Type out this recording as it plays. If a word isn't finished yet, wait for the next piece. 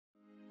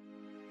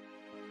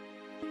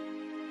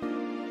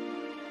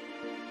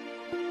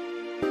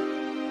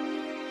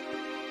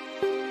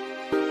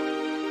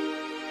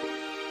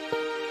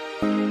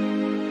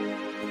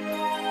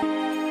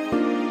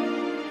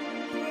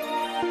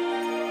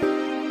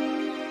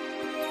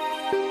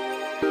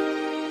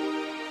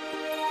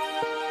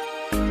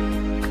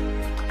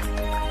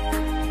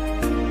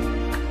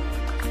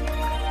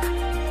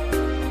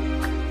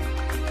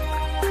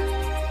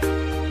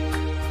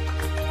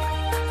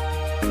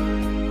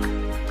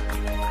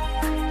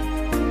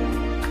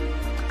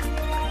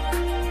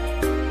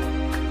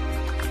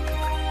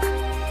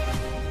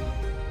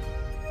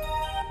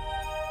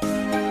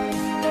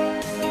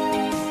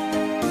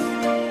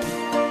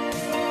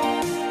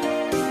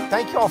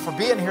Thank you all for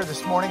being here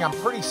this morning. I'm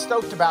pretty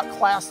stoked about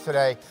class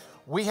today.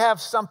 We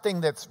have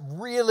something that's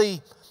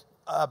really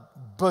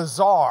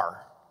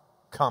bizarre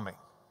coming.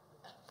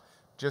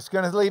 Just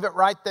going to leave it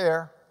right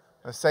there.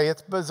 Let's say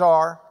it's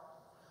bizarre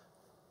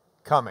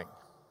coming.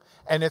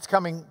 And it's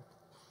coming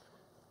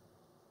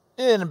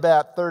in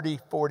about 30,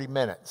 40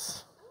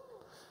 minutes.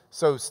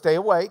 So stay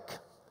awake.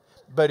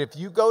 But if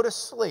you go to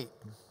sleep,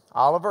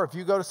 Oliver, if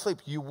you go to sleep,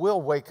 you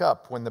will wake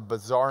up when the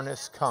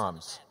bizarreness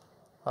comes.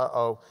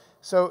 Uh-oh.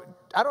 So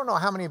I don't know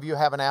how many of you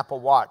have an Apple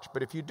Watch,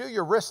 but if you do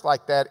your wrist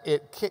like that,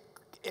 it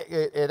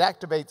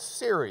activates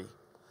Siri.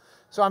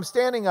 So I'm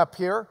standing up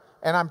here,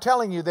 and I'm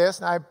telling you this,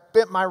 and I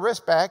bent my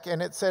wrist back,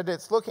 and it said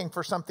it's looking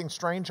for something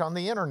strange on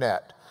the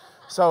internet.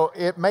 So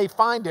it may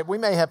find it. We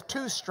may have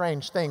two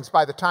strange things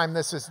by the time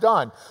this is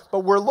done.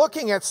 But we're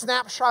looking at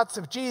snapshots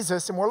of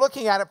Jesus, and we're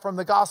looking at it from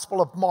the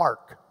Gospel of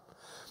Mark.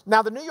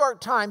 Now, the New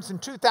York Times in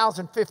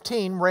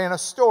 2015 ran a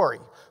story.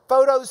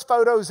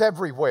 Photos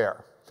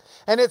everywhere.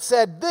 And it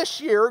said, this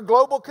year,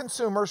 global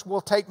consumers will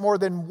take more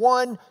than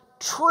 1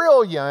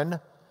 trillion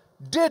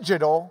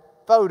digital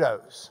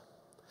photos.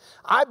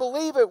 I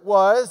believe it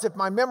was, if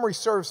my memory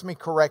serves me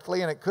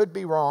correctly, and it could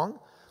be wrong,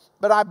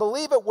 but I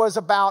believe it was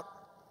about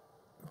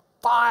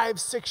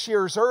 5-6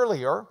 years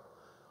earlier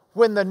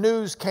when the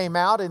news came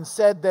out and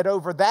said that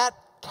over that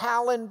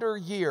calendar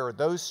year,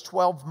 those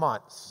 12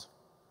 months,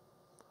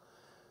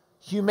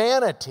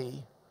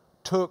 humanity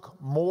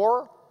took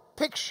more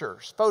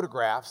pictures,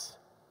 photographs,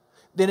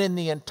 than in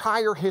the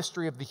entire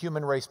history of the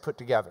human race put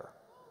together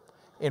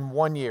in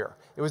 1 year.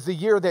 It was the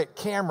year that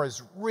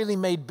cameras really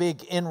made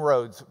big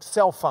inroads,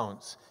 cell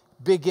phones,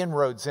 big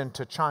inroads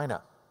into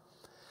China.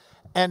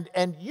 And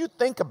you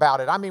think about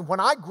it. I mean, when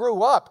I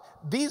grew up,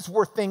 these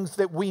were things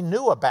that we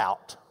knew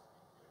about.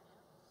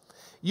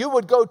 You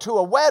would go to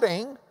a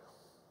wedding,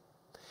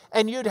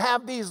 and you'd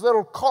have these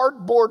little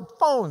cardboard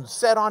phones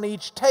set on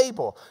each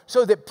table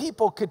so that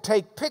people could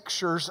take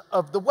pictures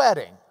of the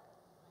wedding,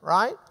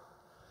 right?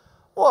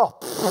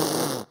 Well,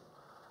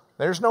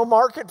 there's no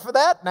market for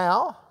that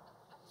now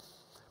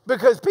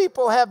because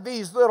people have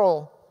these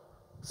little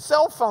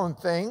cell phone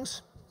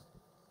things,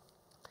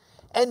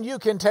 and you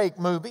can take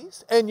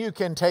movies and you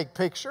can take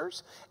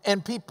pictures,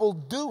 and people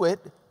do it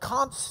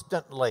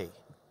constantly.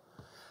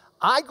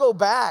 I go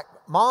back,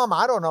 Mom,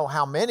 I don't know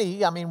how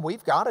many. I mean,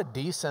 we've got a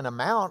decent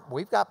amount.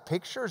 We've got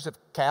pictures of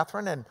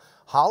Catherine and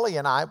Holly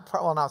and I,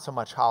 well, not so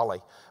much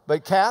Holly,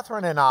 but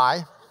Catherine and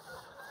I,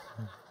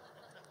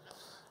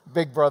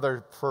 big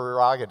brother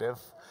prerogative.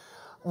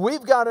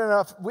 We've got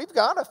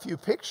a few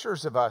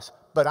pictures of us,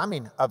 but I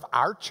mean, of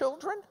our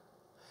children,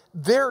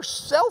 their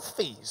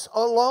selfies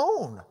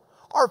alone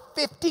are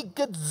 50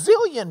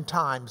 gazillion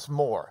times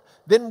more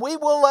than we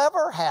will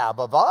ever have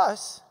of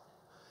us.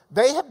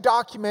 They have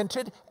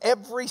documented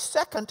every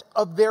second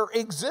of their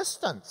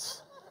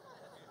existence.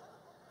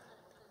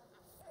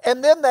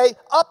 And then they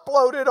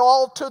upload it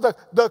all to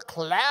the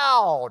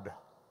cloud.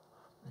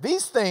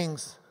 These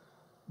things,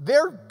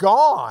 they're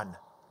gone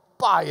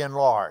by and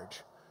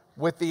large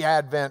with the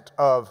advent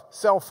of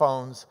cell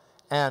phones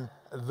and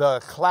the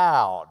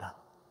cloud,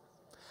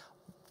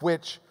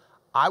 which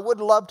I would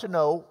love to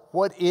know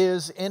what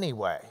is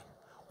anyway.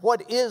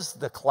 What is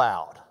the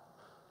cloud?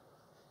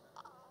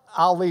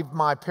 I'll leave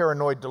my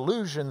paranoid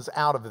delusions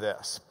out of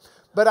this.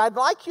 But I'd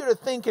like you to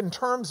think in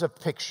terms of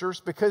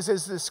pictures, because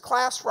as this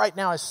class right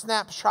now is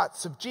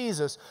snapshots of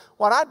Jesus,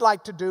 what I'd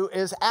like to do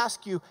is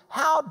ask you,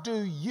 how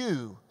do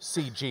you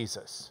see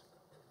Jesus?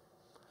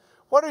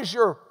 What is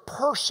your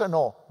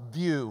personal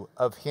view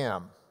of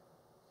him?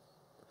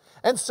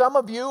 And some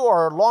of you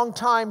are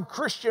longtime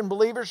Christian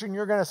believers, and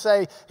you're going to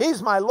say,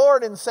 he's my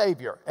Lord and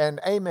Savior,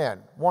 and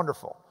amen,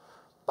 wonderful.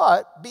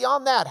 But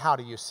beyond that, how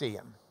do you see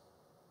him?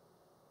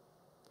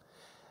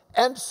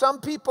 And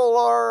some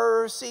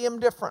people see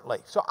him differently.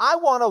 So I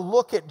want to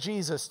look at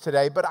Jesus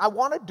today, but I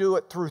want to do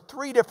it through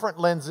 3 different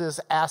lenses,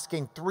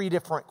 asking 3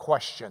 different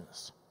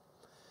questions.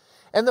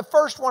 And the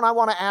first one I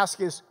want to ask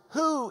is,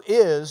 who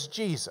is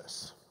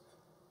Jesus?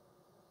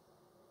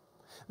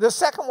 The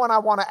second one I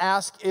want to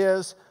ask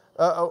is,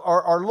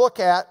 or look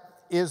at,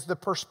 is the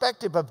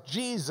perspective of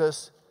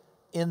Jesus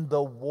in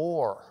the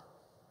war.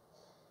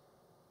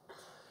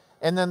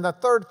 And then the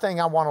third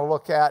thing I want to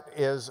look at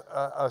is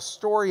a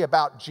story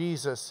about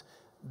Jesus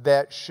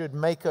that should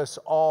make us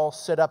all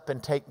sit up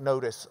and take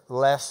notice,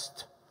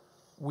 lest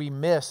we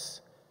miss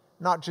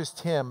not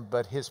just him,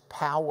 but his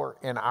power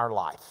in our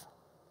life.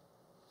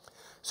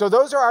 So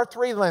those are our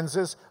 3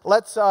 lenses.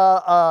 Let's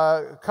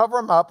cover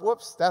them up.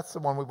 Whoops, that's the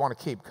one we want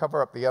to keep.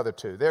 Cover up the other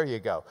 2. There you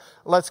go.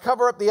 Let's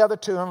cover up the other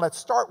 2, and let's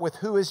start with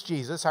who is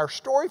Jesus. Our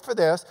story for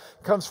this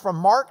comes from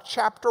Mark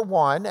chapter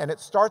 1, and it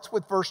starts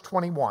with verse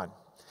 21.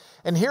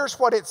 And here's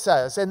what it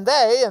says. And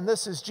they, and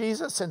this is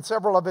Jesus and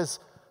several of his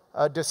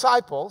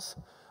disciples,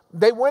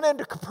 they went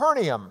into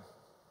Capernaum.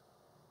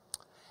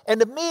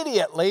 And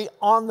immediately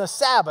on the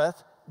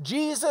Sabbath,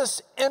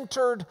 Jesus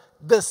entered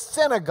the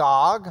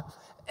synagogue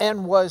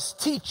and was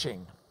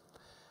teaching.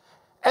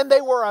 And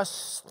they were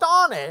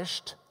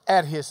astonished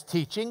at his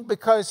teaching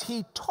because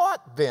he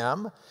taught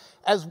them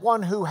as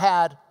one who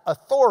had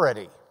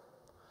authority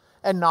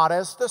and not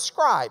as the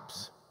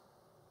scribes.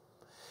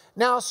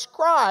 Now,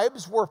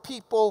 scribes were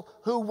people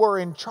who were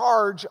in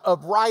charge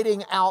of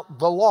writing out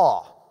the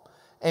law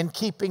and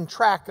keeping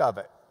track of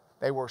it.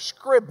 They were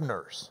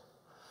scriveners.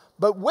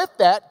 But with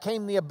that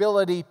came the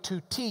ability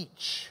to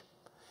teach.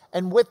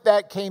 And with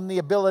that came the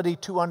ability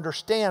to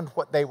understand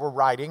what they were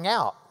writing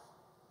out.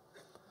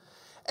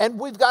 And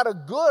we've got a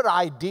good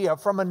idea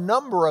from a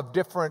number of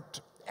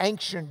different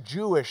ancient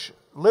Jewish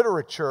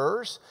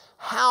literatures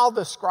how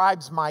the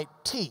scribes might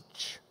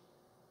teach.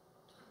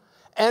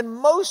 And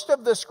most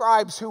of the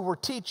scribes who were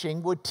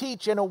teaching would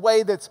teach in a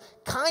way that's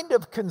kind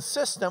of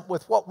consistent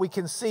with what we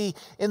can see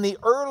in the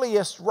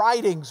earliest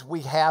writings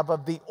we have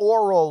of the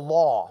oral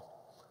law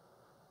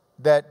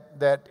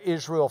that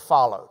Israel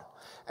followed.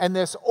 And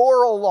this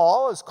oral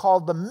law is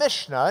called the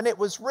Mishnah, and it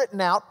was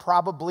written out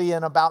probably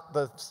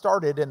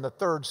started in the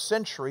 3rd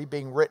century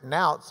being written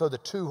out, so the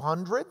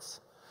 200s.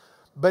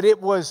 But it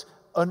was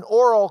an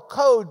oral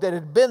code that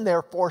had been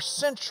there for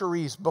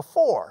centuries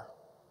before.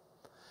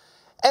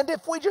 And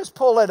if we just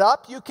pull it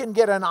up, you can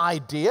get an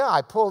idea.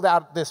 I pulled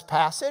out this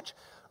passage.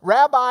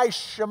 Rabbi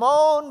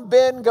Shimon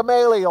ben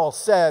Gamaliel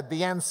said,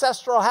 "The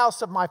ancestral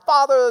house of my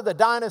father, the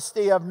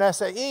dynasty of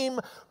Nesaim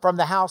from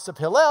the house of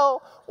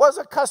Hillel, was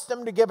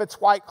accustomed to give its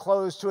white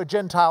clothes to a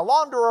Gentile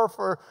launderer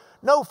for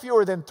no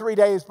fewer than 3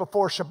 days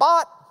before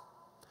Shabbat.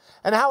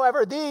 And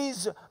however,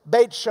 these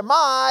Beit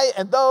Shammai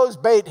and those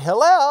Beit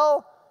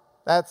Hillel,"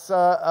 that's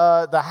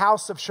the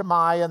house of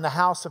Shammai and the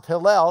house of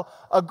Hillel,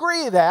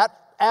 "agree that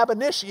ab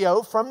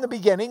initio, from the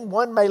beginning,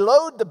 one may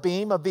load the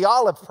beam of the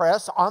olive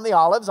press on the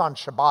olives on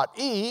Shabbat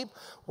Eve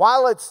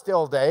while it's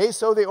still day.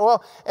 So the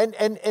oil," and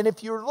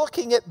if you're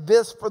looking at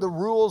this for the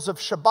rules of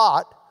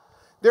Shabbat,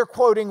 they're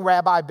quoting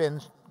Rabbi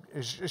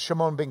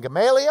Shimon ben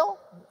Gamaliel,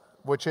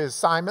 which is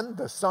Simon,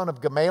 the son of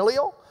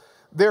Gamaliel.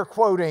 They're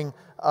quoting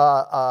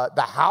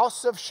the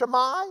house of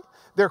Shammai.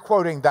 They're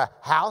quoting the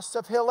house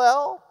of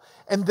Hillel.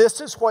 And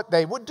this is what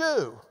they would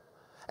do.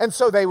 And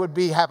so they would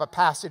have a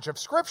passage of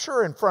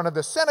Scripture in front of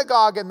the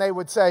synagogue, and they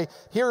would say,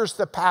 here's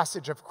the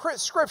passage of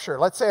Scripture.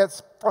 Let's say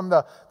it's from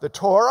the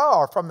Torah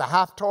or from the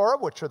Haftorah,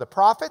 which are the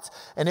prophets,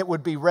 and it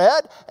would be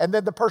read. And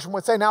then the person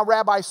would say, now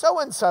Rabbi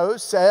so-and-so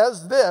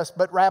says this,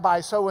 but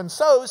Rabbi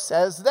so-and-so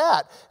says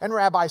that. And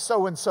Rabbi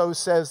so-and-so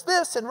says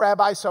this, and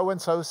Rabbi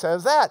so-and-so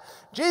says that.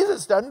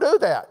 Jesus doesn't do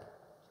that.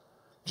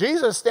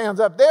 Jesus stands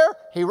up there,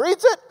 he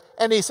reads it,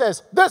 and he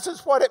says, this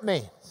is what it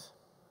means.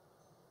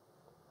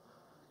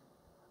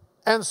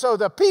 And so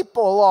the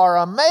people are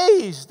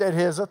amazed at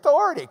his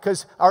authority,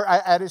 or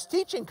at his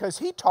teaching, because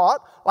he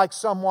taught like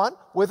someone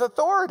with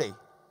authority.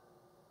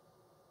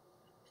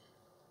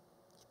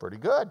 It's pretty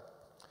good.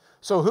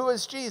 So who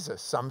is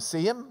Jesus? Some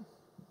see him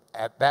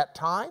at that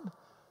time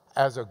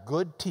as a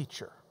good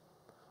teacher,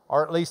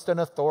 or at least an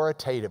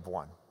authoritative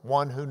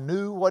one who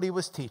knew what he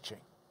was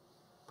teaching.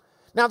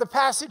 Now the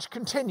passage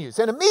continues,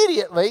 and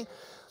immediately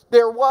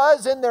there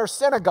was in their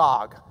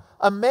synagogue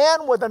a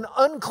man with an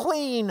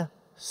unclean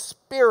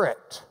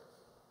spirit.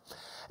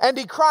 And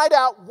he cried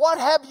out, what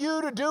have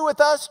you to do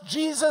with us,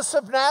 Jesus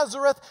of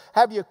Nazareth?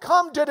 Have you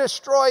come to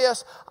destroy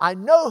us? I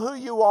know who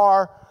you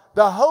are,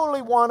 the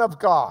Holy One of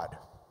God.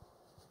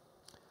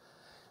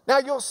 Now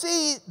you'll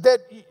see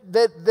that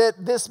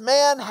this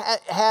man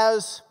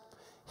has,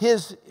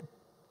 his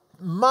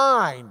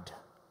mind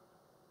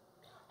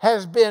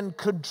has been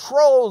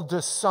controlled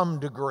to some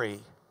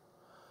degree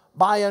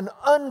by an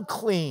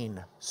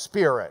unclean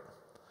spirit,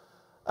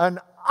 an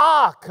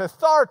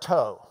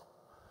katharto.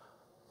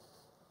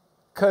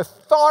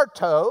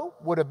 Katharto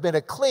would have been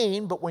a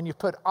clean, but when you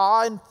put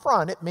in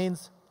front, it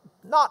means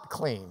not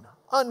clean,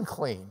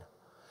 unclean.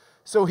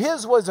 So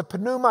his was a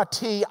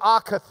pneumati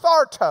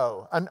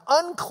katharto, an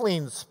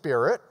unclean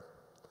spirit.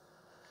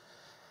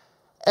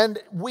 And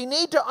we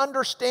need to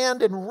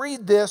understand and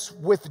read this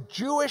with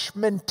Jewish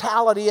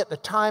mentality at the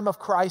time of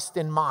Christ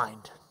in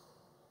mind.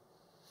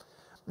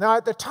 Now,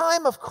 at the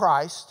time of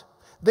Christ,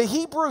 the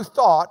Hebrew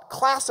thought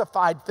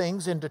classified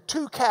things into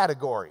two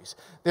categories.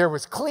 There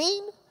was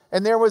clean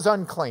and there was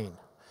unclean.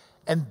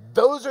 And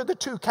those are the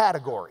two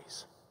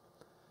categories.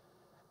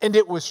 And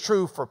it was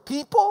true for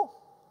people,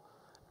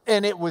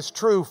 and it was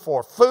true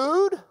for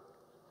food.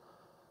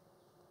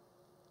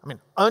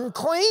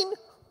 Unclean,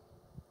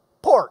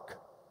 pork.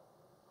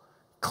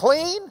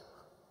 Clean,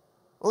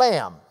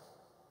 lamb.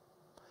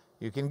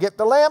 You can get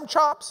the lamb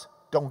chops,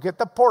 don't get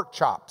the pork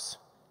chops.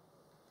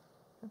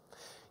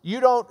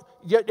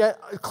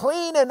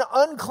 Clean and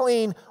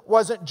unclean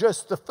wasn't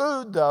just the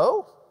food,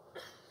 though.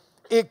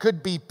 It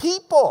could be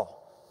people.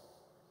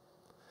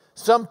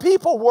 Some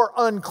people were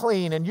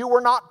unclean, and you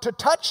were not to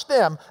touch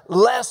them,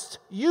 lest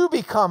you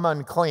become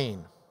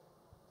unclean.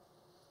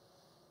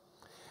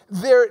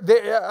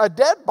 A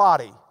dead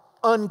body,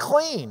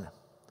 unclean.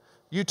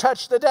 You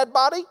touch the dead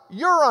body,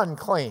 you're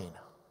unclean.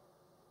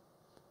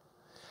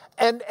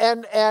 And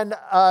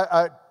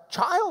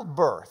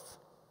childbirth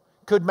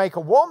could make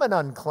a woman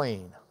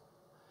unclean.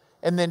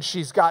 And then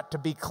she's got to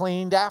be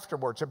cleaned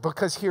afterwards.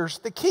 Because here's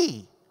the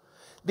key.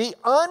 The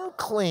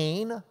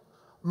unclean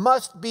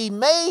must be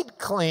made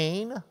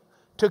clean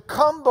to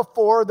come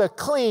before the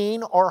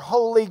clean or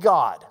holy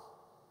God.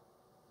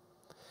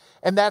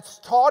 And that's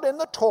taught in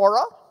the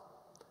Torah,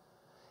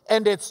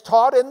 and it's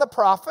taught in the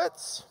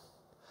prophets,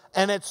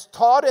 and it's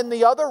taught in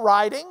the other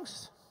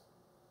writings.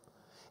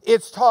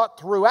 It's taught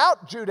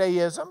throughout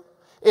Judaism.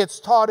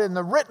 It's taught in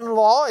the written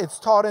law. It's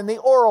taught in the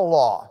oral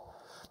law.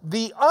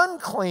 The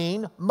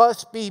unclean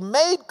must be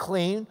made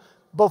clean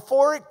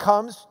before it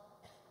comes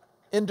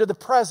into the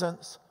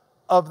presence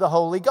of the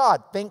holy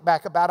God. Think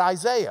back about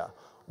Isaiah.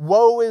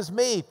 Woe is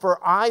me, for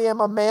I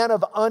am a man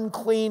of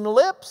unclean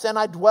lips, and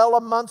I dwell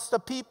amongst a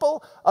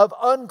people of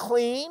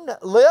unclean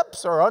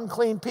lips or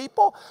unclean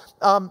people.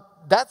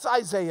 That's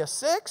Isaiah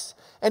 6,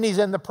 and he's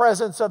in the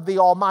presence of the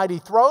almighty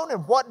throne.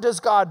 And what does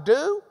God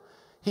do?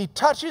 He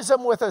touches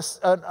him with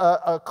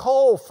a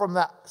coal from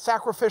the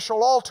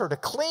sacrificial altar to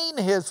clean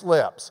his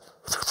lips.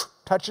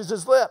 Touches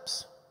his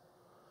lips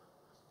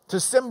to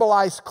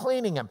symbolize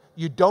cleaning him.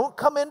 You don't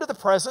come into the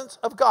presence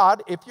of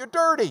God if you're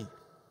dirty.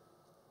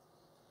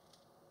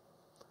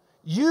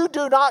 You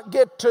do not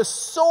get to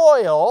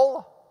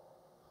soil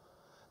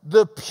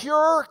the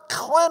pure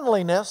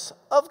cleanliness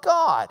of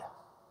God.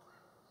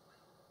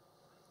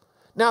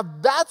 Now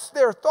that's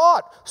their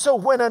thought. So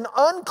when an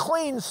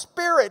unclean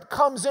spirit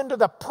comes into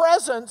the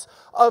presence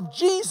of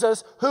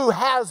Jesus, who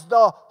has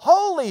the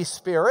Holy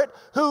Spirit,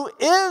 who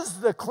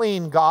is the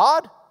clean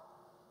God,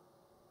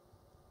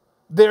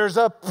 there's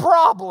a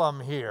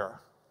problem here.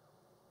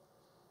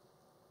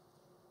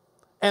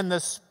 And the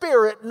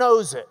Spirit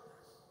knows it.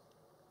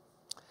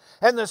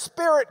 And the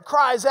Spirit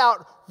cries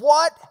out,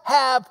 "What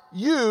have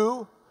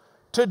you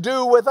to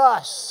do with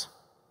us?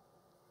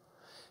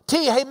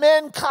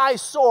 Tihemen kai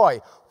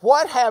soy.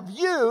 What have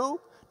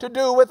you to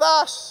do with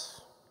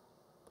us?"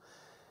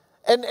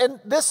 And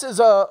this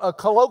is a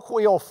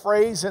colloquial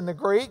phrase in the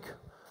Greek.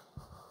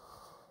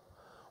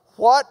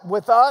 What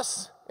with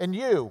us and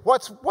you?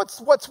 What's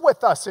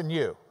with us and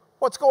you?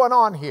 What's going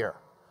on here?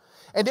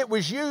 And it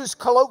was used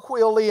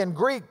colloquially in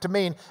Greek to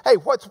mean, hey,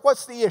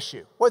 what's the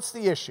issue? What's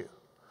the issue?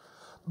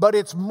 But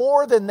it's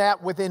more than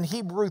that within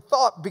Hebrew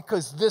thought,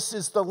 because this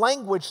is the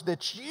language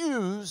that's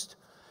used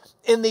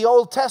in the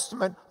Old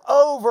Testament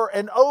over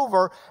and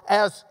over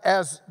as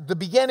the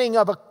beginning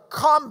of a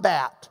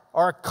combat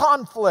or a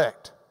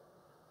conflict.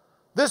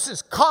 This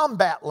is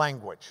combat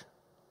language.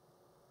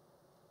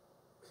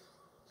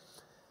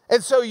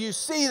 And so you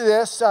see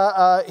this,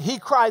 he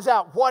cries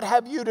out, "What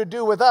have you to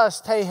do with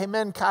us,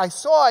 Tehemen kai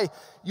soy?"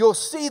 You'll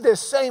see this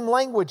same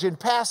language in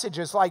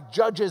passages like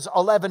Judges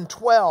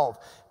 11:12,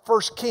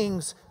 1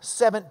 Kings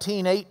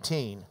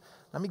 17:18.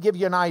 Let me give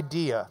you an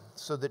idea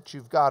so that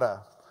you've got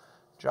a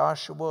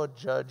Joshua,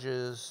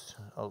 Judges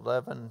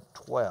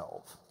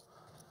 11:12.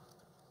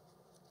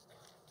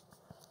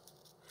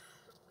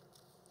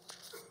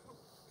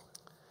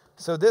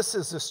 So this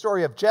is the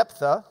story of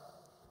Jephthah.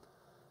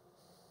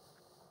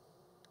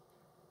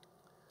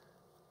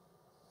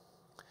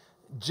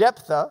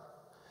 Jephthah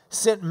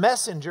sent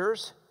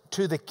messengers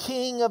to the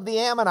king of the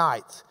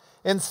Ammonites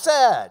and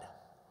said,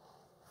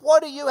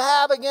 "What do you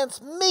have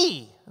against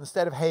me?"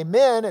 Instead of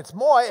Haman, it's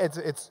moi,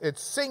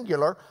 it's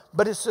singular,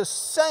 but it's the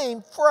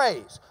same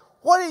phrase.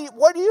 What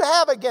do you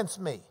have against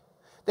me?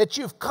 That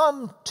you've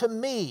come to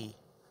me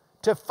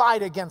to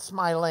fight against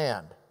my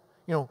land.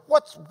 You know,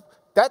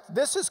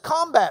 this is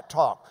combat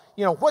talk.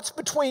 You know, what's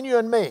between you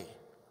and me?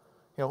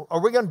 You know,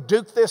 are we going to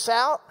duke this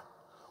out?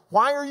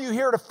 Why are you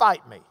here to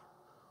fight me?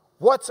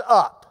 What's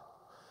up?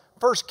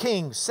 1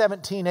 Kings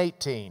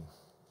 17:18.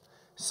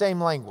 Same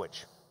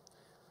language.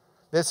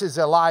 This is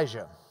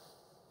Elijah.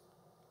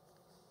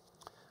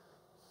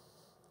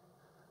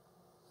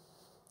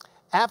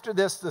 After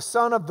this, the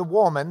son of the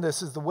woman,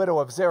 this is the widow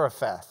of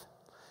Zarephath,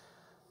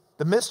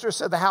 the mistress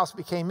of the house,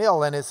 became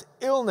ill, and his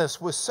illness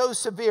was so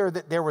severe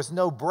that there was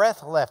no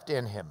breath left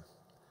in him.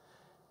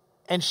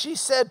 And she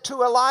said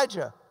to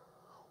Elijah,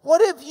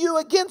 "What have you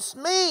against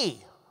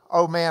me,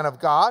 O man of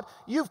God?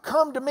 You've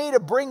come to me to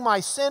bring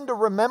my sin to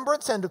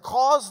remembrance and to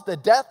cause the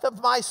death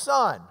of my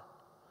son."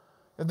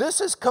 Now,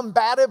 this is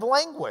combative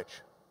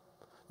language.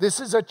 This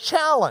is a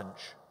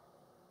challenge.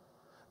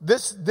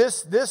 This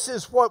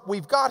is what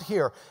we've got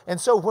here.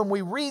 And so when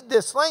we read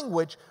this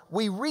language,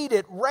 we read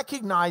it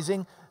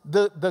recognizing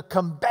the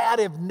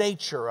combative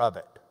nature of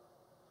it.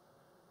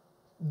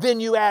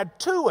 Then you add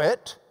to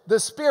it, the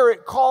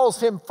Spirit calls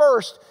him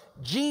first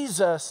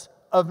Jesus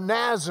of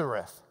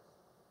Nazareth.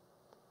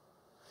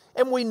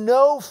 And we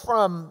know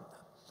from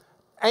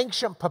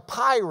ancient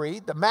papyri,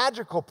 the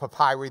magical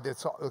papyri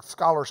that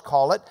scholars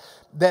call it,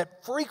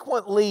 that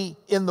frequently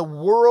in the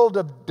world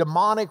of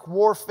demonic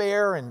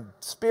warfare and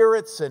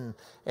spirits and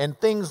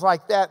things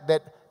like that,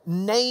 that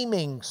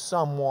naming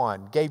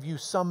someone gave you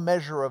some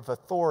measure of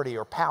authority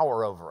or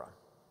power over them.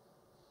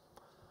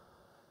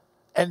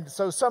 And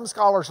so some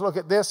scholars look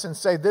at this and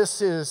say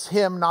this is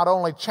him not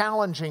only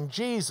challenging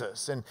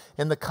Jesus in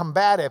the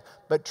combative,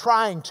 but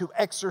trying to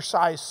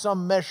exercise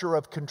some measure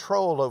of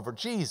control over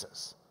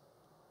Jesus.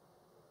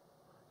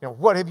 You know,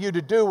 what have you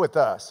to do with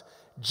us?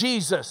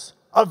 Jesus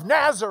of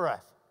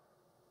Nazareth.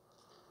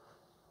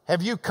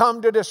 Have you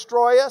come to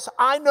destroy us?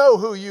 I know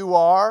who you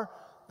are,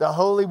 the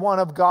Holy One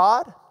of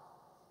God.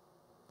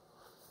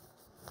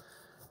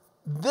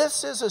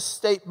 This is a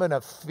statement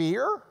of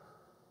fear.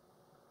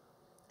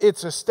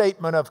 It's a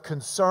statement of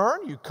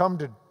concern. You come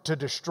to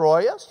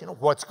destroy us. You know,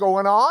 what's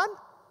going on?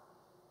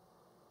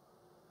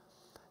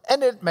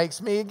 And it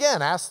makes me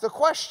again ask the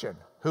question,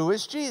 who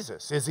is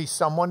Jesus? Is he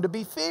someone to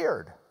be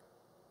feared?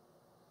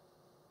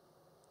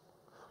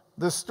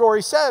 The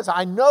story says,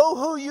 I know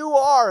who you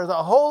are,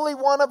 the Holy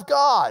One of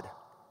God.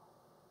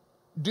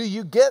 Do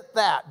you get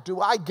that? Do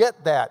I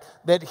get that?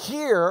 That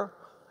here,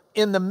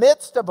 in the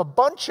midst of a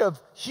bunch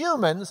of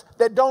humans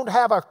that don't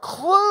have a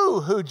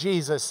clue who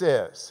Jesus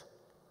is,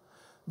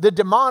 the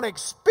demonic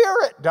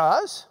spirit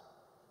does.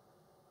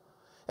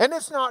 And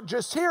it's not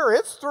just here,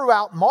 it's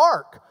throughout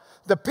Mark.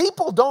 The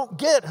people don't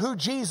get who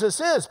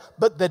Jesus is,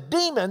 but the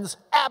demons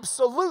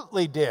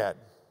absolutely did.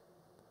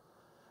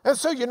 And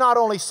so you not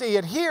only see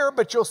it here,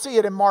 but you'll see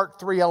it in Mark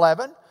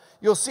 3:11.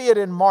 You'll see it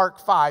in Mark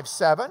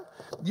 5:7.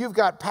 You've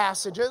got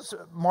passages,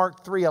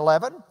 Mark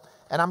 3:11.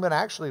 And I'm going to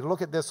actually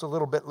look at this a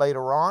little bit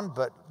later on,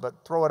 but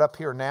throw it up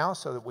here now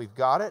so that we've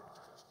got it.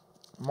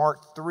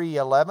 Mark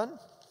 3:11.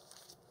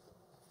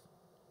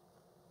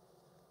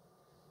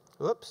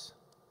 Oops,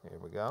 here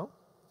we go.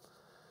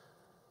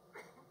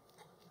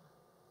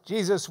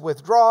 Jesus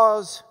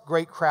withdraws,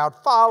 great crowd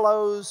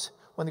follows.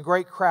 When the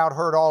great crowd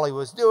heard all he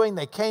was doing,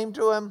 they came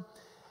to him,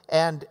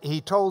 and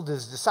he told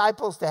his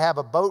disciples to have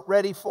a boat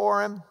ready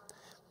for him.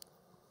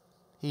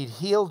 He'd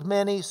healed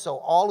many, so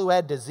all who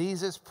had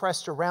diseases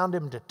pressed around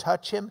him to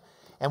touch him.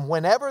 And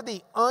whenever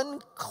the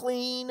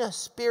unclean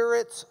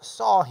spirits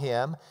saw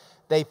him,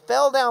 they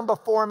fell down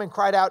before him and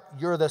cried out,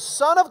 "You're the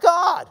Son of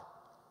God."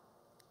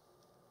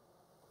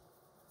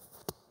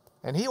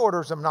 And he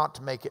orders them not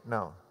to make it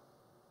known.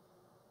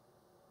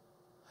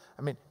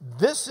 I mean,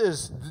 this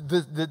is,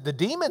 the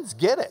demons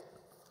get it.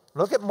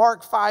 Look at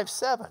Mark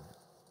 5:7.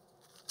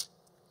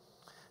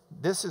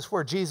 This is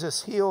where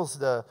Jesus heals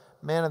the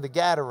man of the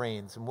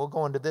Gadarenes, and we'll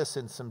go into this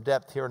in some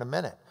depth here in a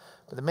minute.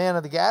 But the man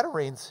of the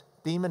Gadarenes,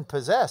 demon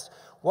possessed,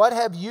 what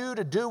have you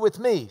to do with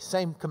me?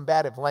 Same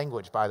combative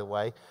language, by the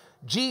way.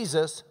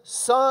 Jesus,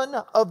 Son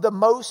of the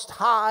Most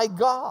High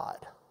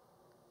God.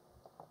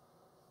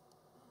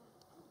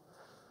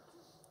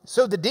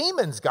 So the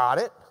demons got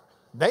it.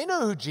 They knew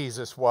who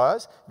Jesus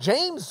was.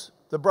 James,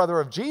 the brother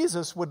of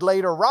Jesus, would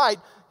later write,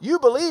 you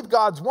believe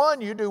God's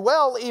one, you do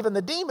well, even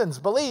the demons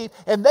believe,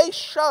 and they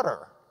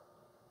shudder.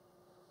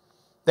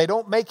 They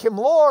don't make him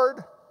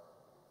Lord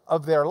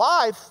of their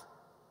life,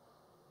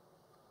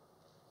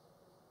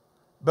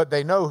 but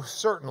they know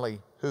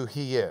certainly who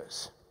he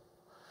is.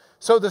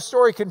 So the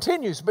story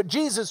continues, but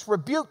Jesus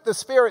rebuked the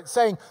spirit,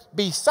 saying,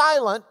 be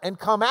silent and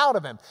come out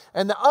of him.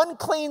 And the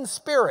unclean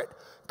spirit,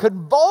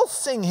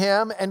 convulsing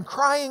him and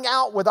crying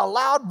out with a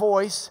loud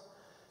voice,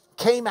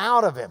 came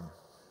out of him.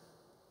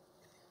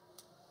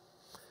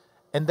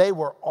 And they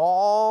were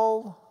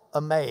all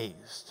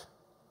amazed.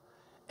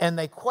 And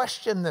they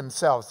questioned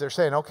themselves. They're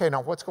saying, okay,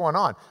 now what's going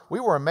on? We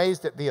were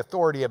amazed at the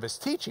authority of his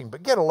teaching,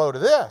 but get a load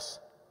of this.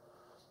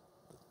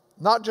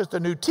 Not just a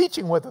new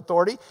teaching with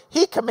authority.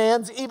 He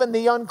commands even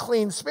the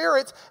unclean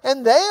spirits,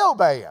 and they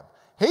obey him.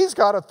 He's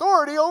got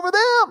authority over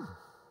them.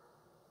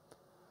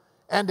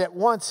 And at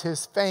once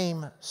his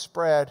fame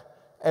spread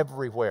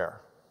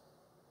everywhere.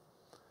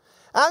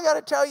 And I got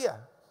to tell you,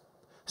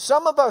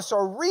 some of us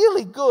are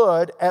really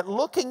good at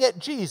looking at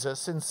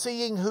Jesus and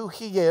seeing who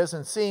he is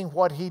and seeing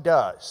what he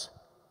does,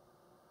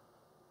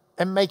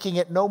 and making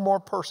it no more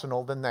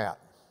personal than that.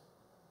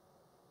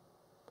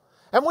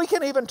 And we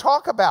can even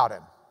talk about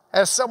him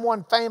as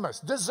someone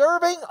famous,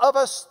 deserving of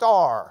a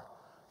star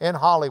in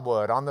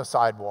Hollywood on the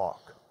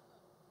sidewalk.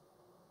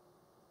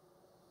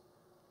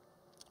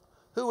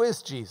 Who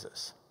is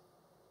Jesus?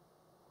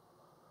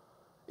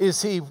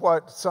 Is he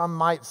what some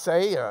might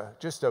say,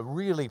 just a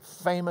really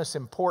famous,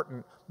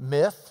 important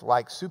myth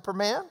like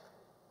Superman?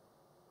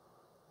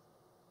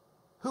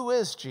 Who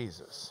is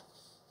Jesus?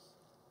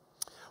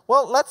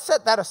 Well, let's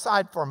set that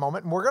aside for a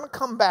moment, and we're going to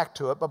come back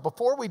to it. But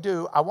before we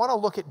do, I want to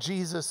look at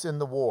Jesus in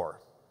the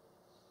war.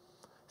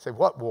 Say,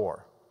 what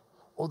war?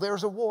 Well,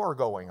 there's a war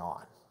going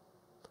on.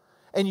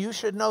 And you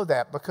should know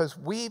that because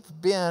we've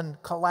been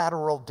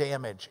collateral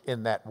damage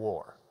in that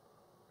war.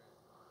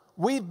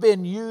 We've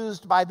been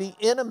used by the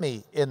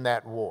enemy in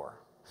that war.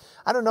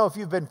 I don't know if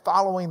you've been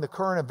following the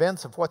current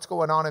events of what's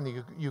going on in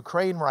the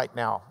Ukraine right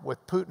now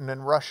with Putin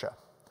and Russia.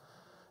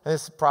 And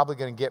this is probably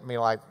going to get me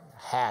like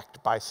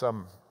hacked by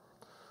some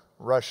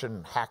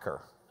Russian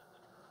hacker.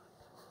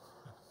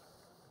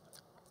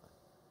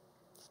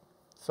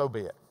 So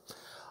be it.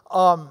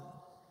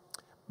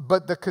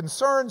 But the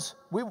concerns,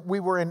 we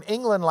were in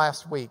England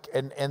last week,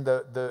 and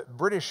the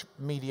British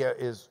media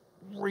is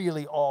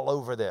really all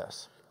over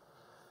this.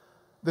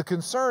 The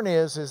concern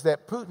is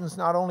that Putin's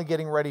not only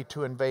getting ready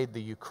to invade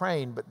the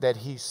Ukraine, but that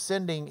he's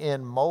sending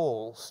in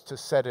moles to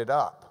set it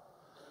up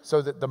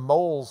so that the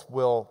moles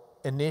will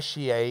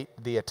initiate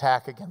the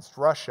attack against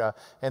Russia,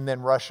 and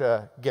then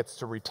Russia gets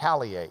to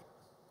retaliate.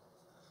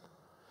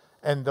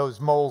 And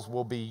those moles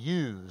will be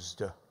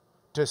used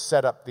to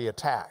set up the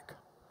attack.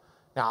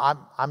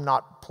 Now, I'm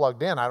not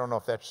plugged in. I don't know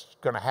if that's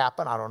going to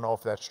happen. I don't know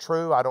if that's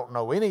true. I don't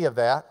know any of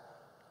that.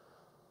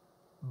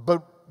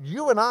 But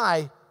you and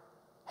I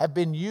have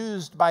been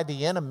used by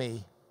the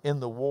enemy in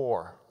the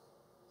war.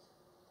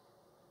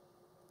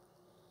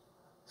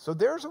 So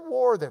there's a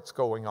war that's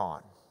going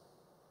on.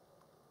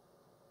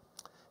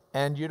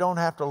 And you don't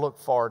have to look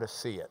far to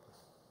see it.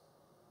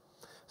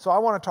 So I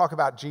want to talk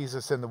about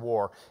Jesus in the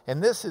war.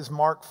 And this is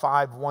Mark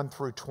 5, 1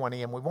 through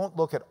 20. And we won't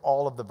look at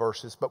all of the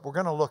verses, but we're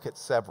going to look at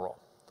several.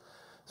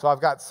 So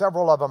I've got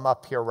several of them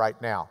up here right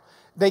now.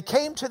 They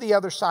came to the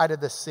other side of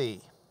the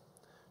sea,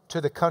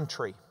 to the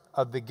country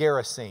of the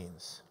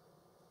Gerasenes.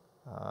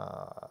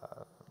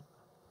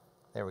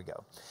 There we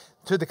go.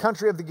 To the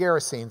country of the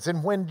Gerasenes.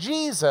 And when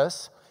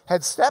Jesus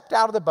had stepped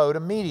out of the boat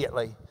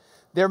immediately,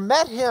 there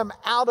met him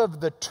out of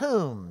the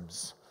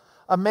tombs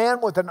a man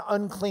with an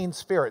unclean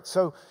spirit.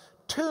 So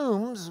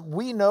tombs,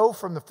 we know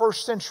from the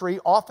first century,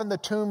 often the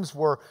tombs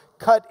were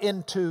cut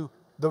into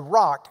the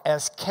rock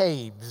as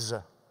caves.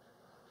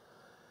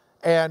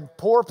 And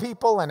poor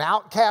people and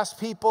outcast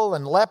people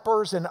and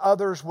lepers and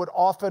others would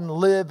often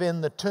live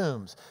in the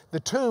tombs. The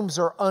tombs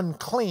are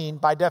unclean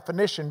by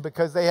definition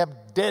because they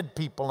have dead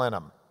people in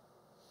them.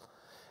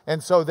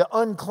 And so the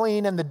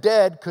unclean and the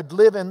dead could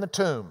live in the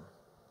tomb.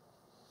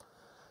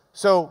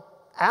 So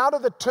out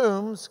of the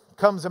tombs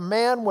comes a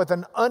man with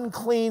an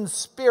unclean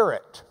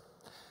spirit.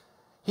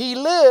 He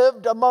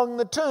lived among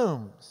the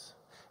tombs,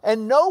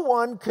 and no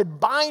one could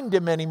bind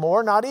him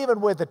anymore, not even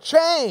with a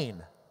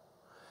chain,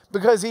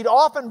 because he'd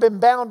often been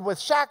bound with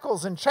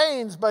shackles and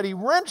chains, but he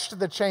wrenched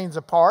the chains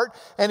apart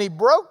and he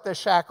broke the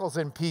shackles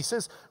in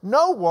pieces.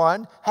 No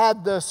one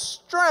had the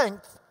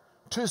strength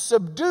to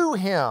subdue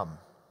him.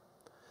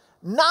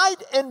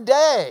 Night and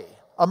day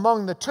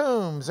among the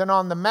tombs and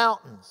on the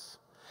mountains,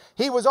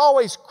 he was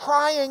always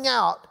crying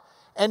out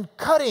and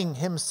cutting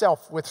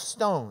himself with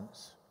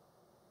stones.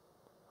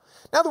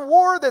 Now, the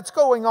war that's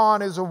going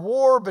on is a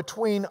war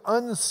between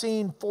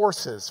unseen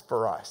forces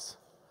for us.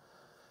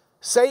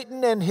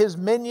 Satan and his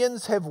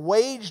minions have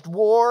waged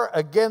war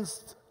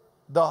against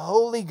the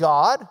holy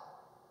God,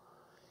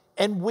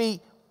 and we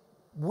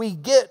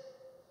get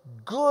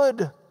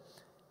good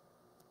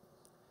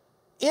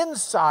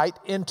insight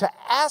into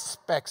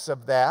aspects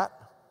of that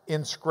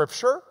in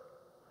Scripture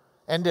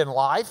and in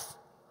life,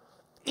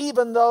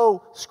 even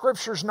though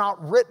Scripture's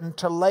not written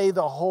to lay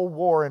the whole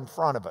war in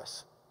front of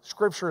us.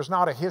 Scripture is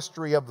not a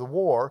history of the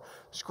war.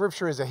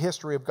 Scripture is a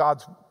history of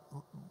God's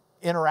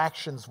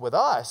interactions with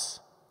us.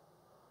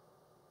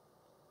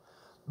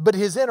 But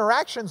his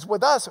interactions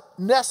with us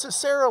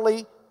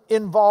necessarily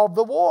involve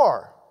the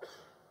war.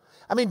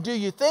 I mean, do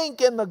you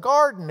think in the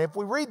garden, if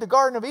we read the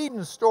Garden of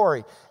Eden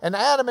story, and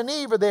Adam and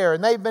Eve are there,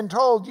 and they've been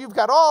told, you've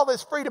got all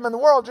this freedom in the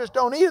world, just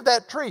don't eat of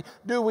that tree.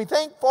 Do we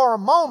think for a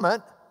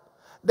moment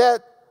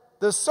that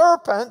the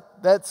serpent,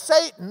 that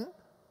Satan,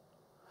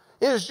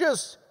 is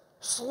just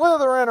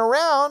slithering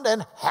around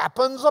and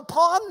happens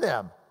upon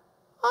them?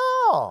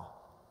 Oh,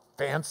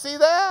 fancy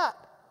that.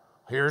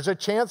 Here's a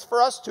chance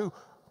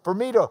for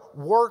me to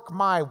work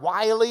my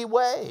wily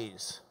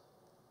ways.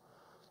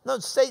 No,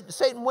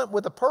 Satan went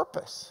with a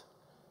purpose.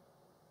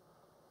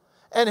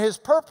 And his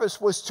purpose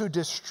was to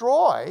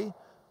destroy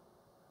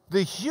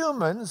the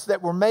humans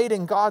that were made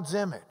in God's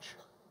image,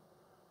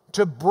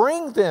 to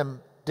bring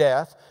them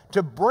death,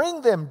 to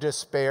bring them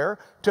despair,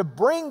 to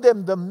bring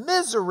them the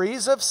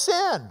miseries of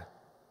sin,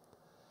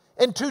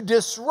 and to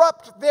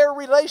disrupt their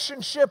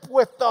relationship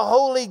with the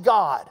holy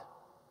God,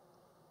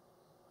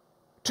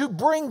 to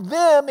bring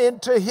them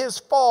into his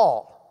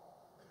fall.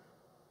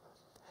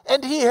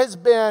 And he has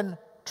been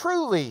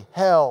truly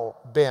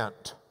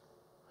hell-bent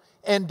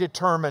and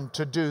determined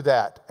to do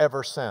that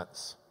ever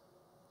since.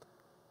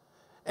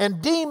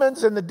 And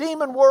demons in the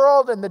demon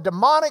world and the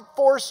demonic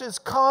forces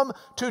come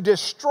to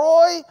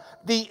destroy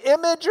the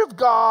image of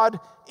God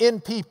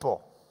in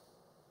people.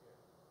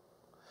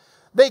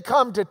 They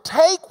come to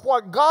take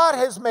what God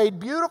has made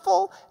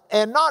beautiful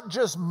and not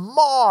just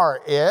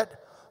mar it,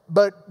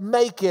 but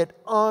make it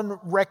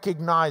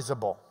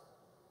unrecognizable.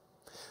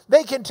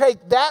 They can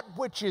take that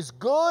which is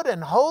good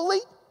and holy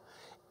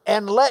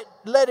and let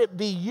it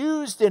be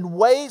used in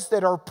ways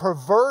that are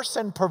perverse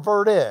and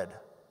perverted.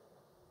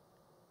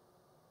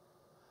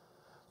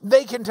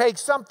 They can take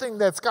something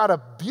that's got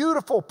a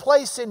beautiful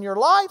place in your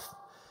life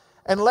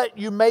and let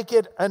you make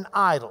it an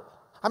idol.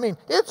 I mean,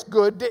 it's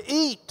good to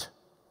eat,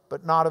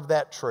 but not of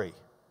that tree.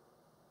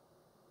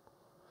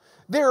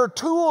 There are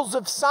tools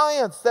of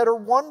science that are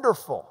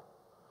wonderful.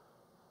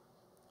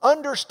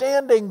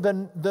 Understanding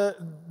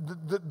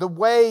the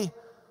way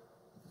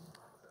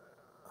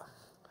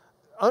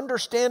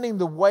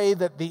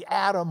that the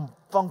atom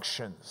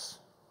functions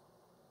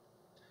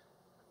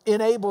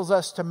enables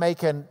us to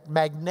make a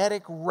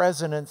magnetic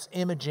resonance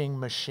imaging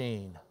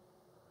machine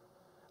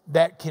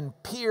that can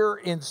peer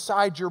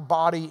inside your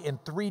body in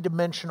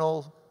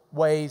three-dimensional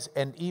ways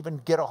and even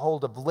get a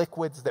hold of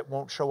liquids that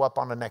won't show up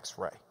on an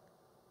X-ray.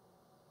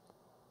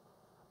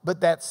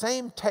 But that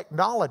same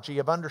technology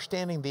of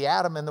understanding the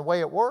atom and the way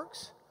it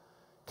works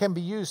can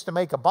be used to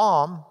make a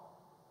bomb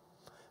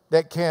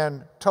that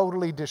can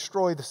totally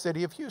destroy the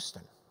city of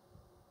Houston.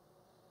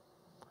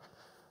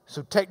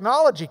 So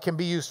technology can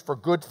be used for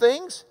good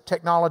things.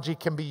 Technology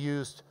can be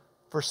used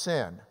for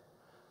sin.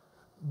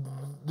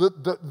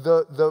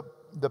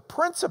 The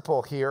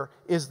principle here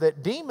is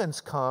that demons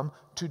come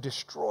to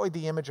destroy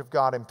the image of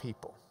God in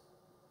people.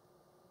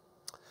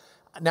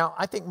 Now,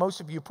 I think most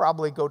of you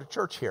probably go to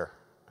church here.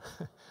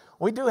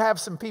 We do have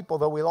some people,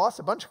 though we lost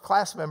a bunch of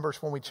class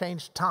members when we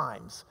changed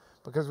times,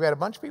 because we had a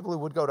bunch of people who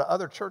would go to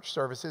other church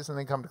services and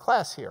then come to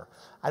class here.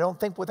 I don't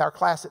think with our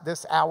class at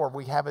this hour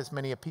we have as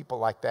many people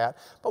like that,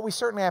 but we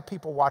certainly have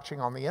people watching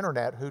on the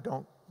internet who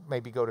don't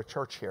maybe go to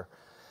church here.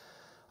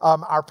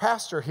 Our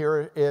pastor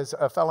here is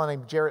a fellow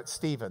named Jarrett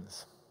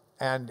Stevens,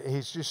 and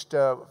he's just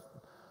an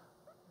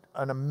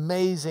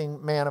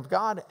amazing man of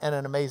God and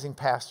an amazing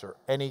pastor.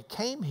 And he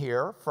came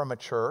here from a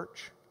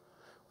church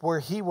where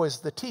he was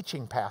the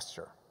teaching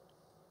pastor.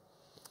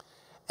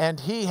 And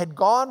he had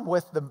gone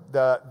with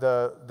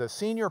the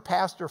senior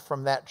pastor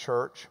from that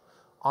church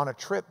on a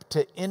trip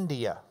to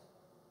India.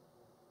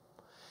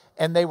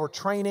 And they were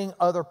training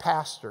other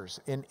pastors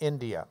in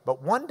India.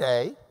 But one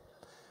day,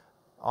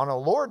 on a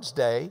Lord's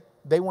Day,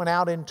 they went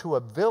out into a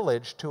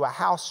village to a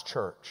house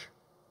church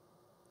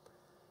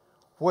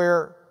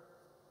where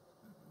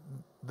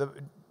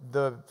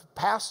the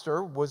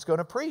pastor was going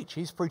to preach.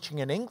 He's preaching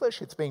in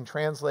English. It's being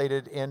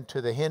translated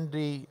into the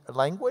Hindi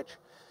language.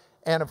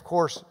 And of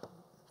course,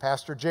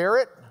 Pastor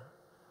Jarrett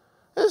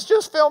is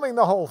just filming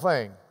the whole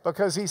thing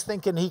because he's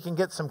thinking he can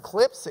get some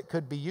clips that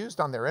could be used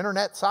on their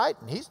internet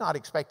site, and he's not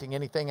expecting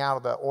anything out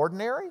of the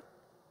ordinary.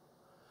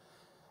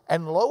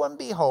 And lo and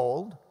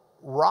behold,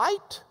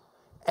 right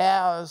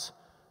as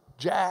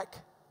Jack,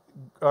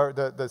 or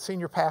the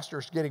senior pastor,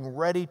 is getting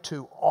ready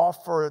to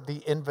offer the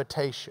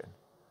invitation,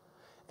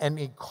 and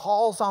he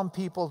calls on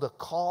people to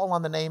call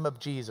on the name of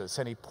Jesus,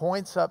 and he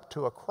points up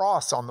to a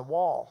cross on the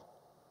wall.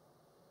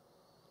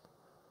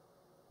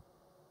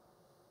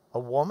 A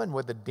woman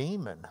with a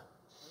demon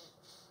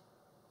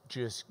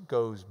just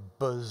goes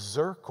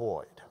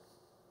berserkoid.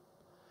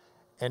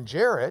 And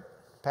Jarrett,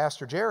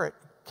 Pastor Jarrett,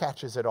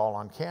 catches it all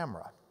on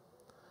camera.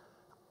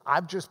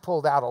 I've just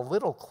pulled out a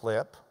little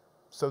clip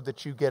so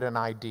that you get an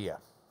idea.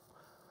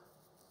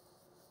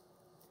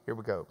 Here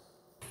we go.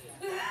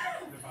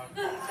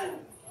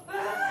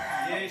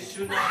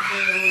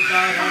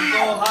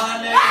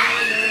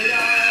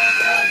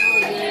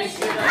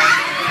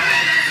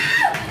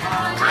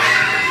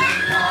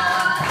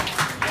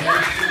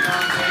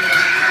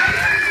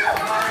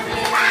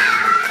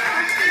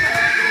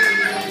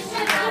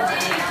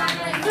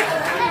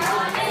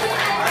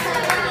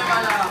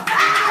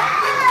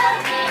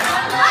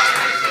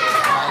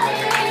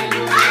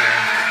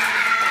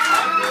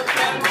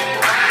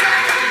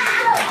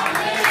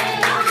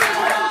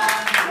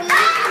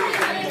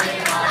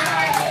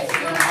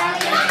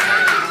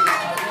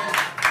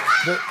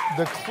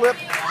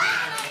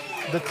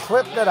 The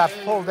clip that I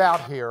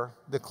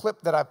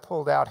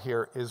pulled out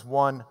here is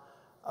one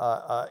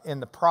in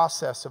the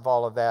process of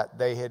all of that.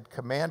 They had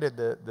commanded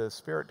the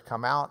Spirit to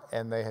come out,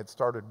 and they had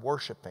started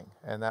worshiping,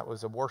 and that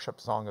was a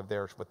worship song of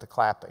theirs with the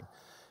clapping.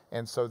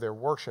 And so they're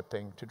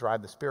worshiping to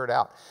drive the Spirit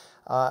out.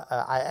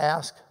 I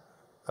asked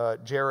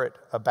Jarrett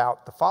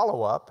about the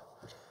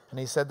follow-up, and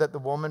he said that the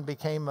woman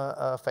became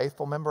a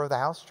faithful member of the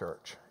house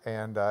church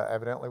and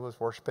evidently was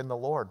worshiping the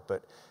Lord.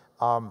 But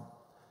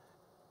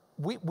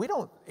we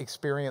don't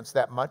experience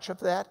that much of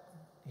that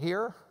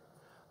here.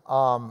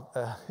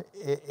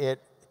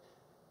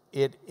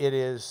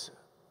 It's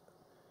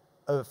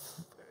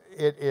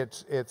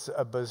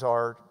a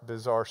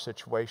bizarre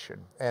situation.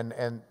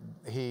 And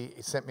he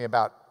sent me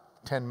about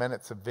 10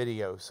 minutes of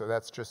video, so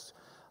that's just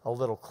a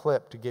little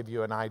clip to give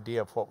you an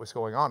idea of what was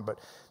going on. But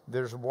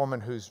there's a woman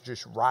who's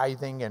just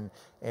writhing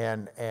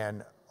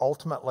and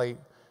ultimately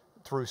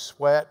through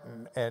sweat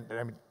and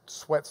I mean,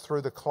 sweats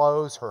through the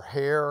clothes, her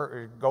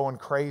hair going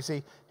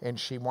crazy, and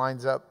she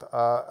winds up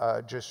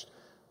just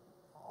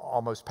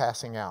almost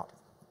passing out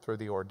through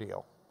the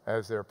ordeal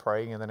as they're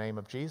praying in the name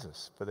of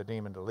Jesus for the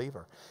demon to leave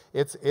her.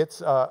 It's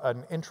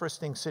an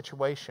interesting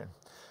situation.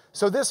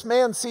 So this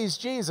man sees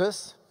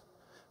Jesus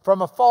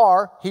from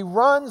afar. He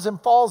runs and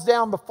falls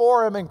down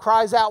before him and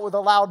cries out with a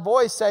loud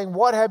voice, saying,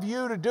 "What have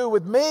you to do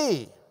with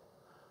me,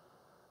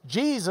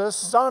 Jesus,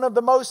 Son of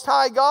the Most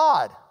High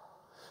God?"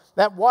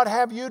 That "what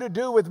have you to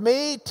do with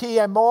me,"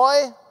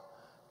 tiemoi,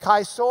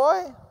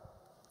 kaisoi,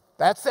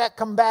 that's that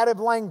combative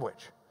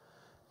language.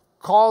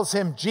 Calls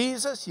him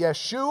Jesus,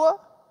 Yeshua,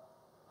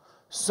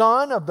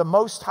 Son of the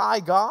Most High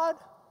God.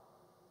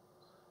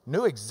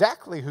 Knew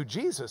exactly who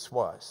Jesus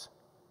was.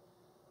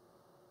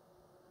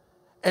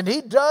 And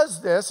he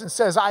does this and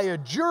says, "I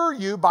adjure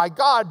you by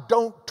God,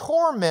 don't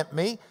torment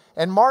me."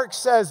 And Mark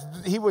says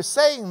he was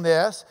saying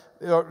this,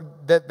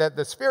 that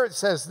the Spirit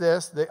says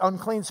this, the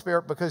unclean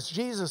spirit, because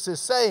Jesus is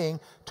saying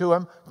to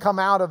him, "Come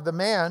out of the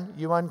man,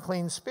 you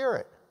unclean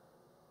spirit."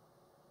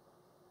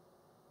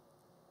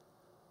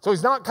 So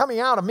he's not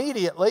coming out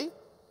immediately.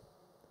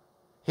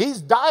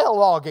 He's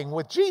dialoguing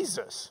with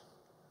Jesus.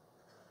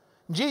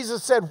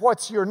 Jesus said,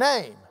 "What's your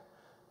name?"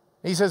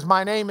 He says,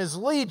 my name is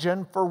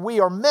Legion, for we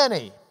are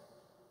many.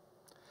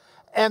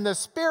 And the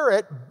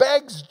Spirit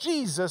begs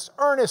Jesus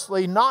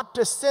earnestly not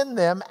to send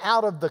them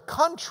out of the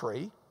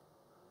country.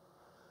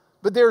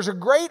 But there's a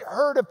great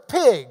herd of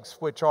pigs,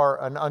 which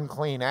are an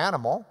unclean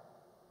animal,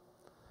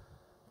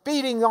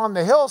 feeding on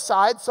the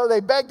hillside. So they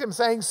begged him,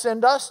 saying,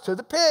 send us to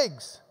the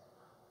pigs.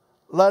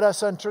 Let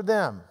us enter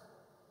them.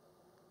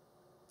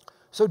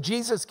 So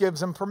Jesus gives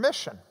them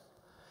permission.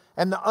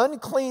 And the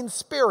unclean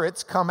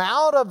spirits come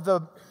out of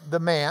the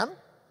man.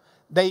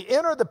 They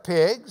enter the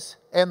pigs,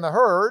 and the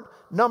herd,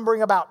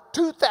 numbering about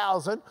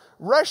 2,000,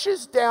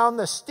 rushes down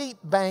the steep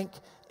bank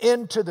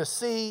into the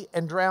sea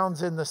and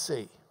drowns in the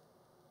sea.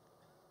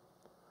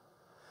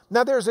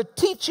 Now, there's a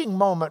teaching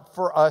moment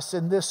for us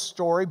in this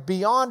story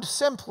beyond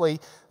simply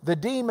the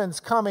demons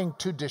coming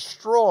to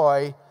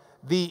destroy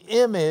the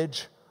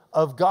image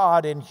of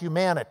God in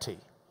humanity.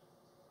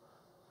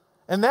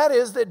 And that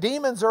is that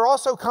demons are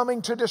also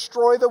coming to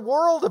destroy the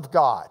world of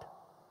God.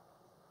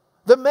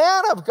 The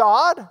man of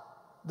God,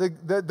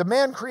 the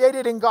man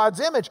created in God's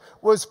image,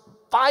 was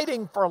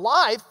fighting for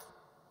life,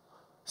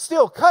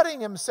 still cutting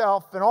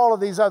himself and all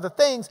of these other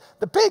things.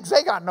 The pigs,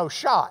 they got no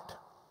shot.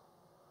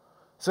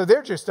 So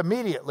they're just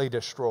immediately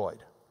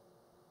destroyed.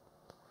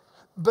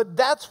 But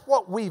that's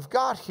what we've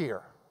got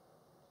here.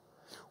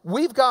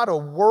 We've got a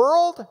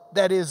world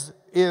that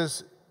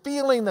is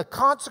feeling the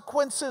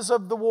consequences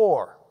of the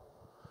war.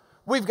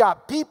 We've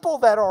got people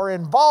that are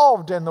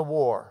involved in the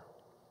war.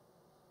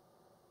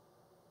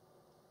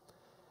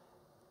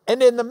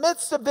 And in the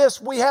midst of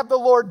this, we have the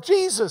Lord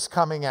Jesus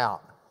coming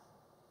out.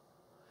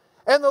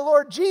 And the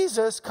Lord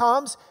Jesus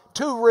comes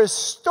to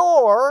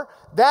restore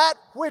that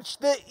which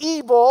the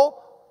evil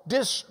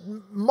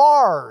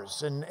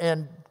mars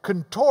and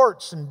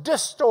contorts and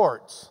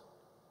distorts.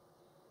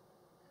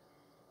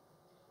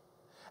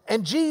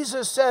 And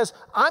Jesus says,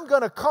 I'm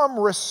going to come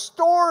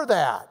restore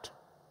that.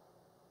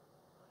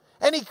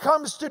 And he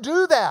comes to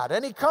do that.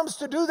 And he comes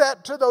to do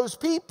that to those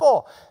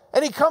people.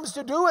 And he comes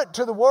to do it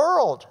to the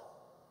world.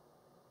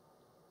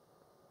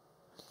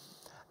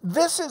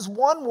 This is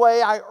one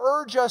way I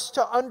urge us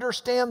to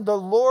understand the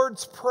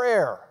Lord's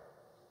Prayer.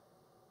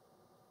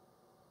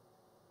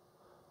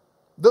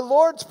 The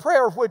Lord's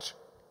Prayer, which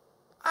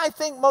I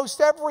think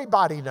most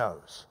everybody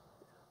knows,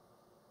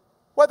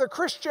 whether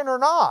Christian or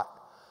not.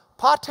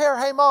 Pater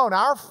Hamon,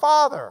 our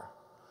Father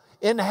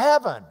in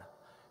heaven,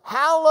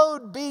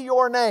 hallowed be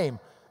your name.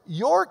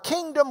 Your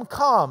kingdom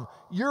come,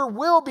 your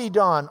will be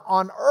done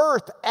on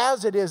earth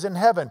as it is in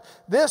heaven.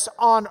 This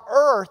on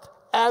earth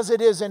as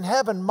it is in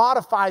heaven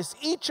modifies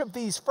each of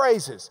these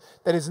phrases.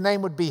 That his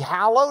name would be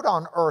hallowed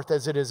on earth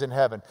as it is in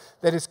heaven.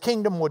 That his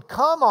kingdom would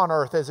come on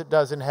earth as it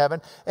does in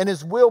heaven. And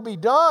his will be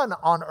done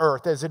on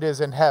earth as it is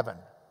in heaven.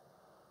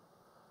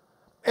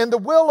 And the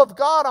will of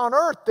God on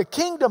earth, the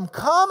kingdom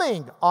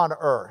coming on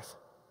earth,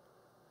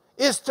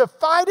 is to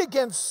fight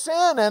against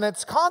sin and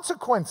its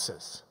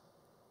consequences.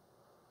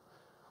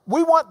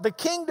 We want the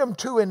kingdom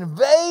to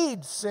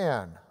invade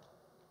sin.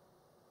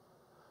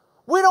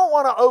 We don't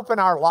want to open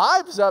our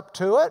lives up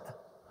to it.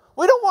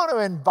 We don't want to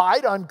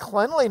invite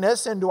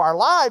uncleanliness into our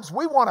lives.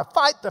 We want to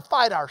fight the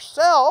fight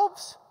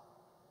ourselves.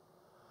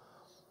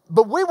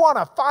 But we want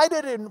to fight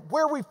it in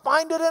where we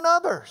find it in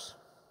others.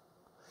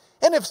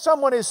 And if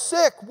someone is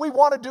sick, we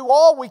want to do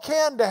all we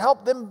can to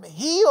help them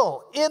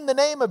heal in the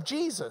name of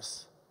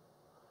Jesus.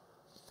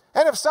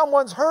 And if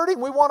someone's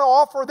hurting, we want to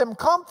offer them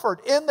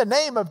comfort in the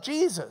name of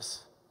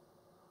Jesus.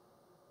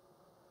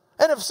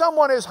 And if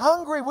someone is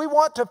hungry, we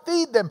want to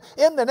feed them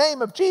in the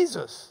name of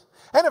Jesus.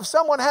 And if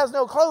someone has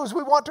no clothes,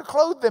 we want to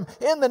clothe them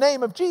in the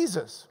name of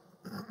Jesus.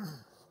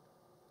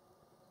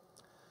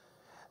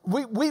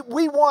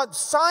 We want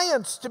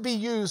science to be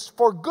used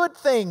for good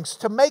things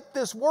to make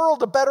this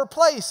world a better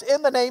place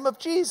in the name of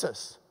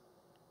Jesus.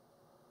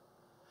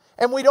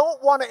 And we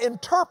don't want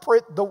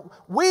to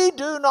we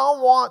do not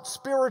want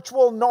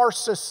spiritual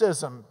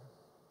narcissism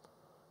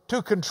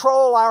to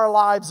control our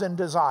lives and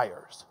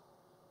desires.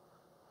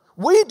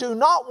 We do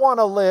not want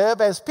to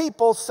live as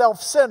people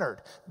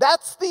self-centered.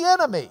 That's the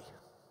enemy.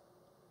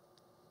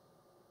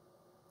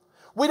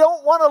 We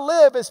don't want to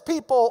live as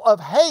people of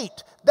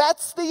hate.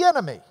 That's the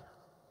enemy.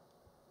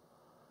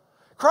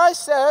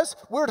 Christ says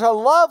we're to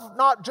love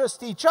not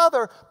just each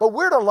other, but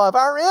we're to love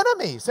our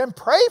enemies and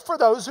pray for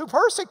those who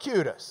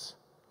persecute us.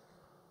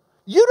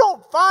 You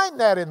don't find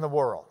that in the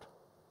world.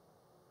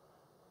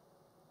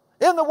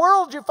 In the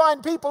world, you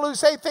find people who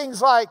say things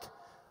like,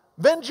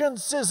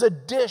 vengeance is a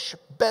dish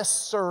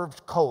best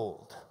served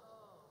cold.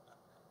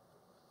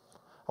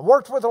 I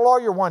worked with a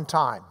lawyer one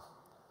time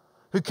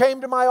who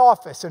came to my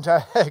office and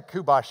said, hey,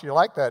 Kubash, you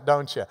like that,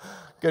 don't you?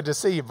 Good to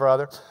see you,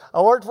 brother.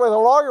 I worked with a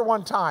lawyer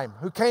one time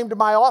who came to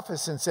my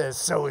office and says,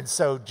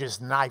 so-and-so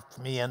just knifed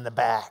me in the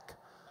back.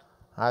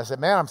 I said,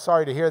 man, I'm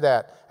sorry to hear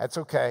that. That's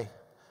okay.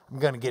 I'm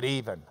going to get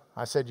even.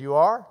 I said, you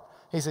are?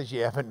 He says,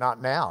 yeah, but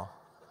not now.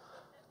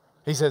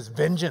 He says,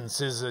 vengeance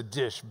is a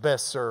dish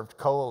best served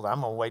cold.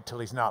 I'm going to wait till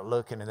he's not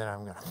looking, and then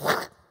I'm going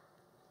to...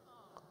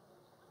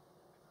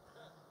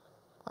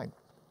 Like,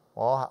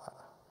 well,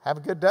 have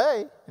a good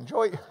day.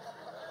 Enjoy.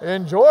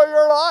 Enjoy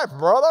your life,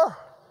 brother.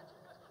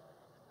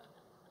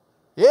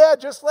 Yeah,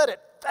 just let it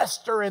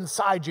fester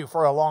inside you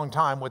for a long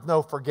time with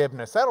no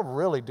forgiveness. That'll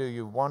really do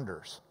you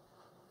wonders.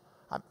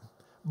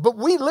 But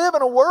we live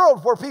in a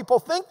world where people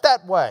think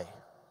that way.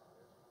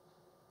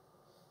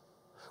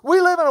 We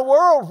live in a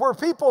world where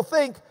people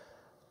think,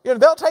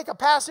 they'll take a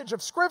passage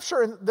of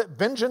Scripture and that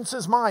vengeance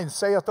is mine,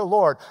 saith the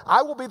Lord.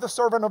 I will be the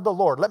servant of the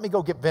Lord. Let me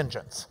go get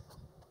vengeance.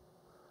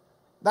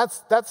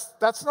 That's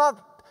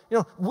not,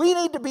 we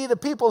need to be the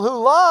people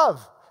who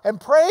love and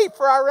pray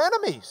for our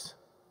enemies.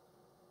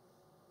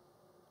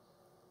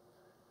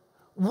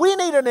 We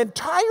need an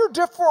entire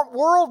different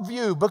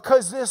worldview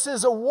because this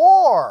is a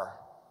war.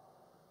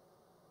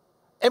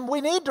 And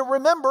we need to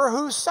remember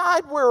whose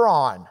side we're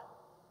on.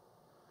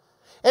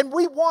 And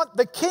we want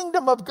the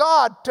kingdom of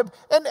God to,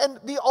 and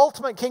the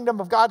ultimate kingdom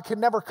of God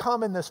can never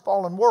come in this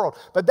fallen world.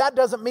 But that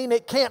doesn't mean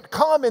it can't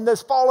come in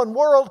this fallen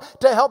world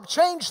to help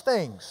change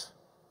things.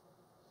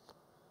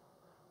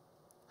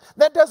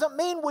 That doesn't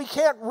mean we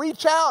can't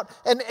reach out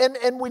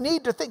and we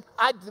need to think.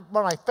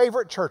 One of my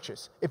favorite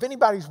churches, if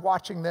anybody's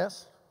watching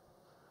this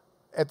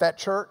at that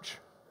church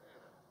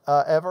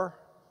ever,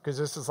 because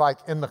this is like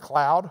in the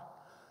cloud.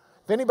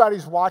 If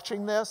anybody's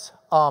watching this,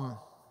 I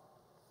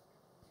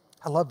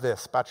love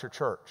this about your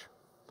church.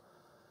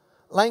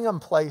 Langham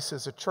Place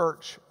is a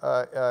church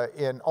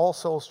in All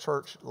Souls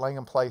Church,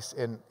 Langham Place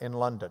in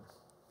London.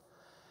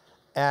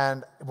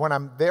 And when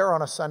I'm there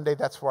on a Sunday,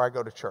 that's where I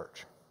go to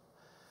church.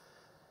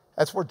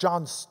 That's where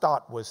John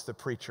Stott was the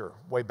preacher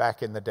way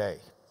back in the day.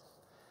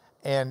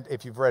 And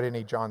if you've read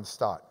any John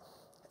Stott.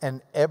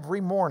 And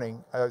every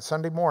morning,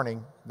 Sunday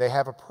morning, they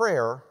have a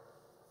prayer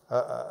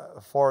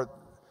for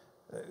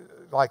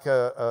like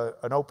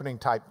an opening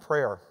type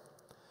prayer.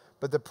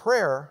 But the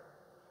prayer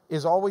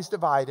is always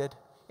divided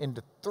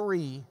into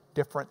 3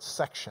 different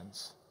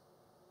sections.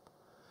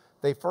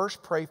 They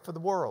first pray for the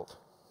world.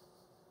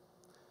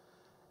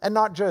 And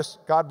not just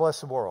God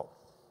bless the world.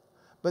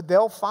 But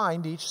they'll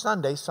find each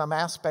Sunday some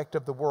aspect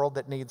of the world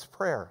that needs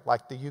prayer,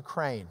 like the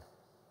Ukraine.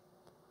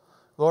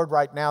 Lord,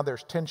 right now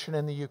there's tension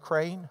in the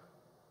Ukraine.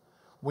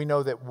 We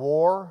know that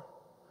war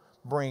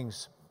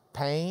brings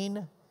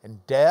pain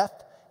and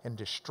death and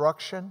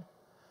destruction,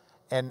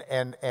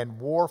 and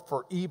war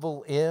for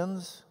evil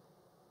ends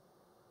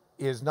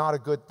is not a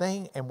good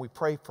thing. And we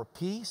pray for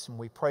peace, and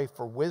we pray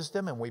for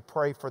wisdom, and we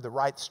pray for the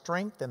right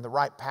strength and the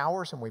right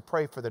powers, and we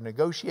pray for the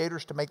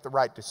negotiators to make the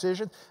right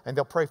decision, and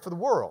they'll pray for the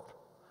world.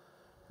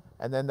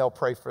 And then they'll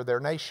pray for their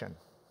nation.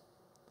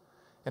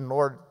 And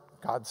Lord,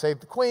 God save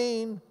the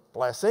Queen,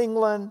 bless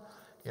England,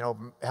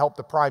 help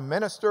the Prime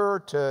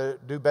Minister to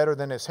do better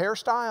than his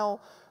hairstyle.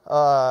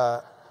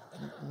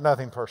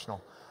 Nothing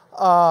personal.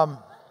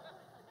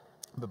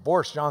 But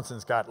Boris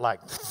Johnson's got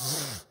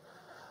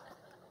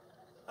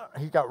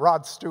he's got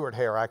Rod Stewart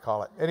hair, I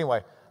call it.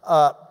 Anyway,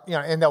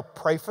 and they'll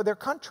pray for their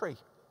country.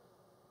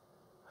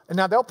 And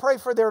now they'll pray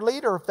for their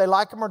leader if they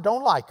like him or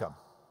don't like him.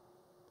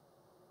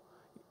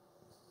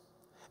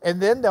 And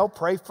then they'll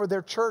pray for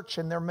their church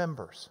and their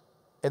members.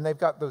 And they've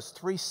got those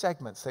 3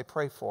 segments they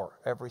pray for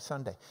every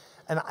Sunday.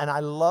 And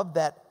I love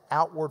that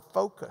outward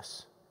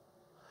focus.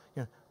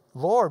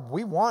 Lord,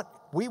 we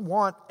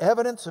want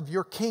evidence of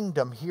your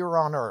kingdom here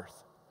on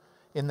earth.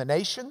 In the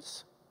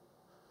nations,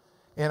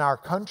 in our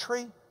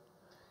country,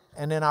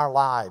 and in our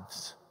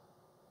lives.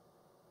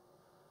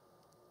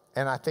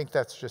 And I think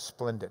that's just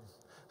splendid.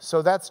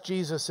 So that's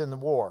Jesus in the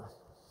war.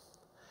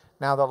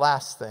 Now the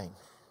last thing.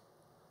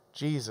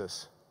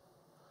 Jesus.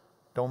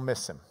 Don't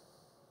miss him.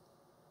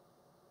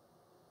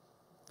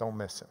 Don't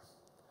miss him.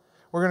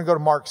 We're going to go to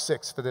Mark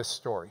 6 for this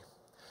story.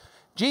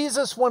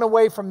 Jesus went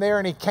away from there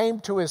and he came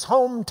to his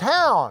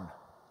hometown.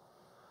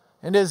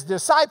 And his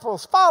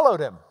disciples followed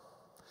him.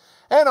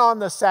 And on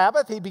the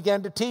Sabbath he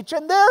began to teach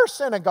in their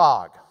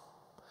synagogue.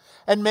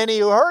 And many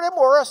who heard him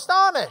were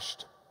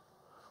astonished.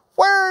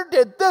 Where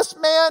did this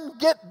man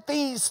get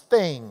these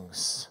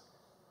things?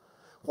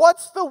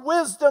 What's the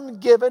wisdom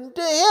given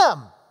to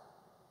him?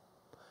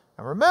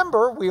 Now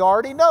remember, we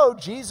already know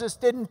Jesus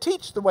didn't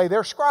teach the way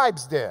their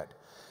scribes did.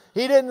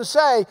 He didn't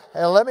say,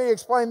 hey, let me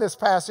explain this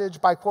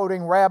passage by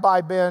quoting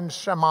Rabbi Ben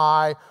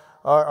Shammai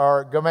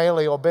or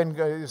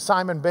Gamaliel,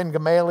 Simon ben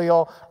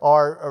Gamaliel,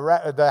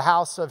 or the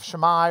house of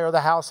Shammai or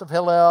the house of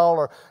Hillel.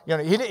 Or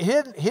he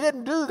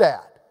didn't do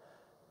that.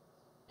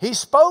 He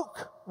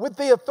spoke with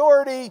the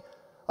authority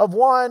of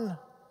one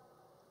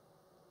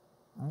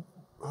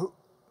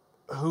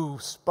who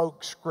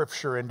spoke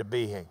Scripture into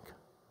being.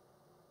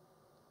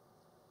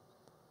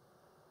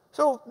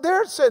 So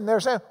they're sitting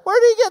there saying, where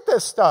did he get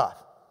this stuff?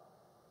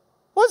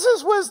 What's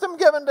his wisdom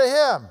given to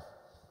him?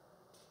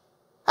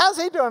 How's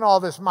he doing all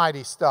this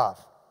mighty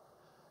stuff?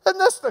 Isn't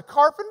this the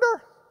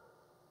carpenter?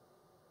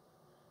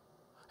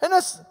 Isn't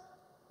this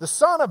the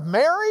son of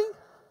Mary?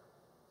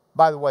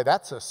 By the way,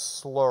 that's a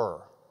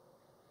slur.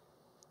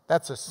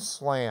 That's a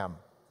slam.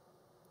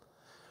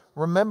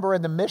 Remember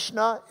in the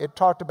Mishnah, it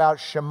talked about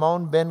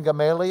Shimon ben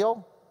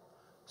Gamaliel,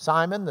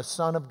 Simon, the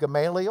son of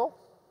Gamaliel.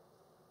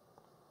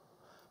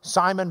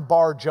 Simon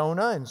bar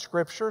Jonah in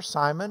Scripture,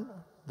 Simon,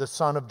 the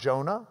son of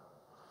Jonah.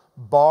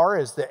 Bar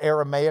is the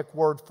Aramaic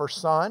word for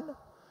son.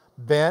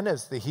 Ben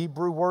is the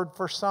Hebrew word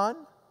for son.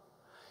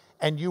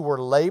 And you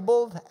were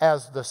labeled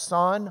as the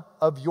son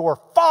of your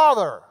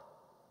father.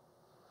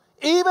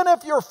 Even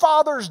if your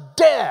father's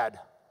dead,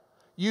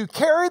 you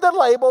carry the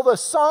label, the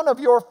son of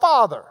your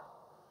father.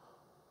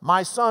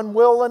 My son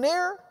Will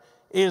Lanier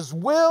is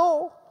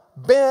Will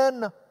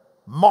Ben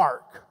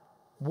Mark.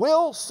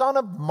 Will, son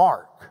of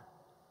Mark.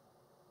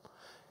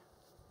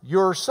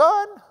 Your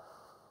son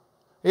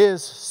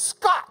is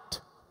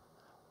Scott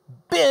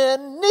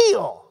Ben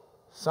Neal,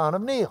 son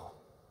of Neil.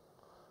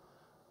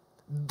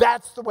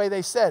 That's the way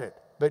they said it.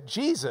 But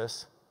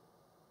Jesus,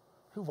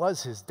 who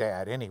was his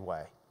dad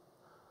anyway?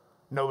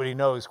 Nobody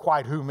knows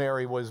quite who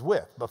Mary was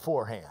with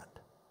beforehand.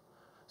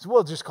 So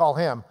we'll just call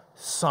him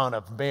son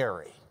of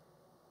Mary.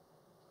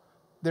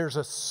 There's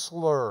a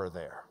slur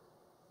there,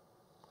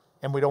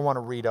 and we don't want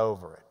to read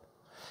over it.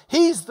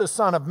 He's the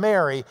son of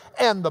Mary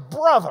and the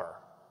brother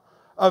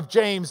of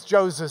James,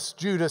 Joseph,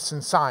 Judas,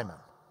 and Simon.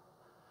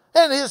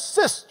 And his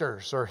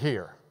sisters are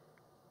here.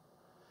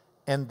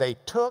 And they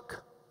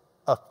took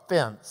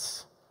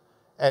offense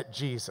at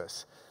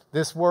Jesus.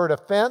 This word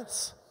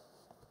offense,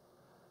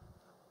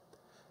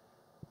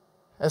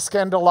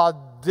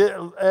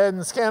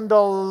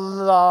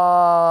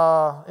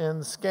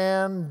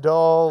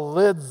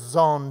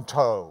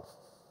 scandalizonto.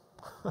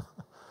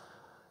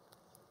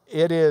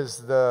 It is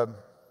the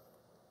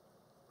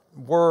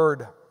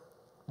word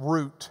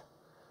root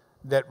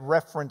that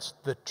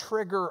referenced the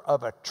trigger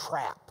of a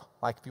trap.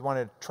 Like if you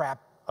wanted to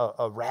trap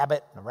a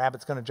rabbit, and the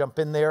rabbit's going to jump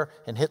in there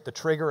and hit the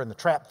trigger and the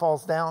trap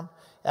falls down.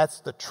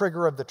 That's the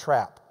trigger of the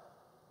trap.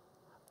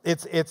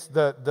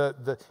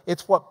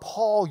 It's what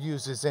Paul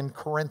uses in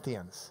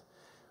Corinthians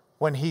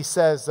when he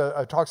says,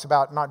 talks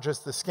about not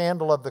just the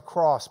scandal of the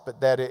cross, but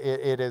that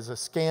it is a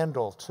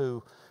scandal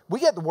to, we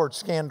get the word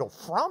scandal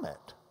from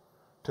it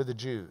to the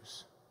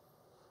Jews.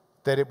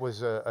 That it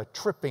was a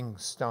tripping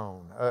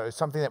stone,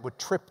 something that would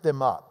trip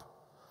them up.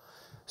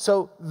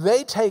 So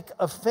they take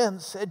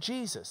offense at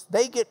Jesus.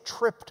 They get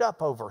tripped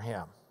up over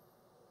him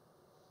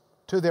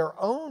to their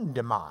own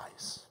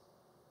demise.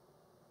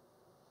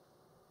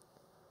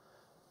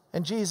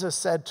 And Jesus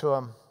said to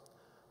him,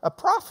 a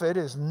prophet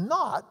is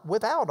not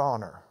without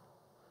honor,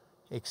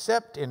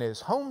 except in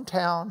his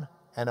hometown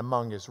and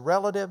among his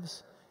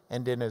relatives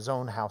and in his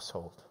own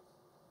household.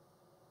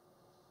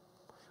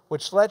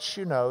 Which lets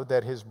you know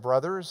that his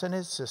brothers and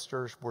his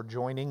sisters were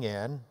joining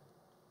in.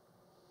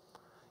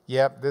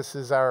 Yep, this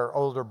is our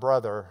older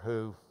brother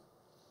who,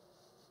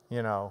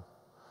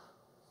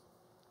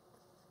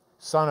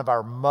 son of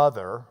our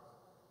mother.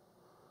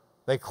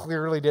 They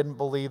clearly didn't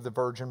believe the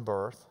virgin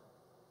birth.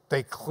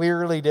 They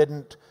clearly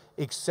didn't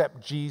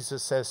accept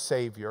Jesus as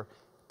Savior.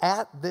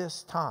 At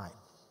this time,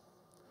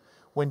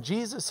 when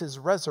Jesus is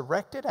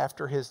resurrected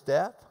after his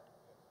death,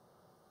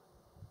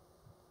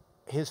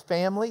 his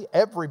family,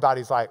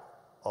 everybody's like,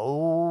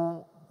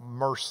 oh,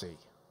 mercy.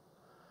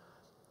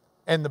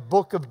 And the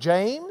book of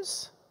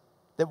James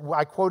that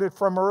I quoted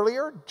from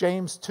earlier,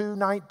 James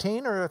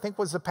 2:19, or I think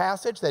was the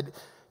passage that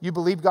you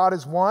believe God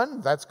is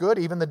one. That's good.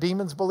 Even the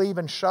demons believe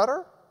and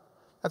shudder.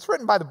 That's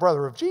written by the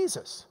brother of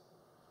Jesus,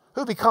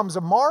 who becomes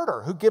a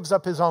martyr, who gives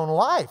up his own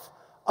life,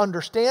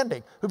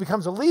 understanding, who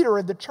becomes a leader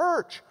in the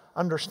church,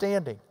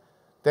 understanding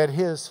that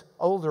his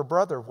older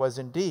brother was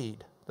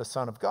indeed the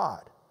Son of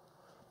God.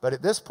 But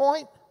at this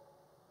point,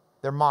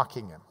 they're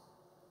mocking him.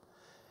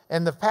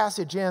 And the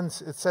passage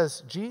ends, it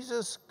says,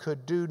 Jesus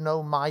could do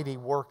no mighty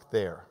work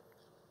there,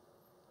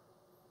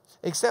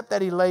 except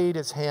that he laid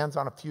his hands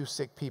on a few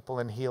sick people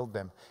and healed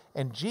them.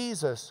 And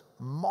Jesus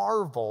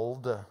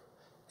marveled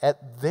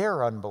at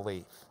their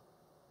unbelief.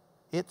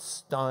 It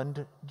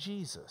stunned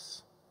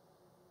Jesus.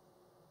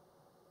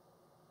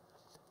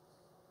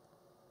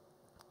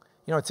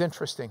 It's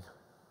interesting.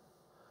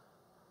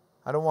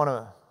 I don't want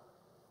to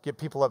get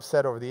people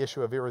upset over the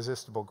issue of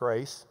irresistible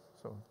grace,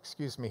 so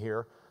excuse me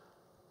here.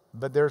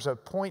 But there's a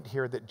point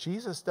here that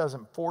Jesus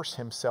doesn't force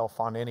himself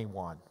on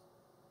anyone.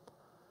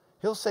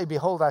 He'll say,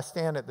 behold, I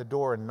stand at the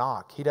door and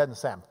knock. He doesn't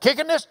say, I'm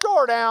kicking this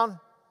door down.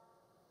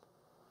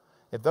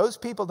 If those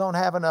people don't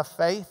have enough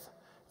faith,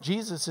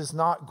 Jesus is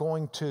not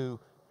going to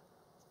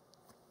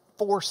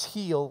force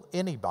heal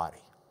anybody.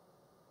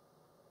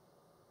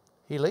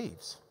 He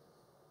leaves.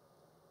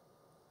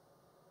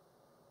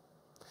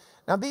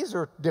 Now, these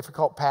are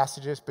difficult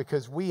passages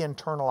because we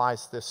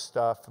internalize this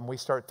stuff and we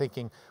start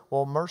thinking,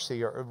 well,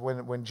 mercy, or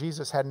when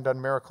Jesus hadn't done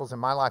miracles in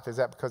my life, is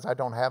that because I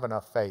don't have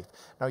enough faith?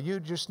 No,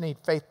 you just need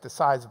faith the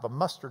size of a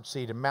mustard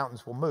seed and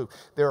mountains will move.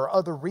 There are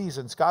other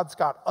reasons. God's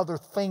got other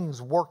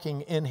things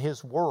working in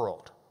his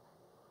world.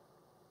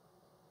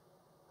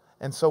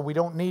 And so we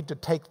don't need to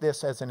take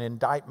this as an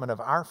indictment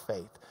of our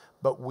faith,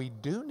 but we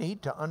do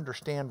need to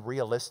understand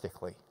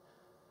realistically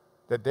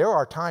that there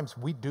are times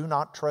we do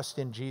not trust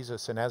in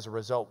Jesus, and as a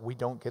result, we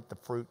don't get the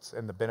fruits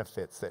and the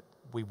benefits that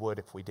we would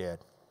if we did.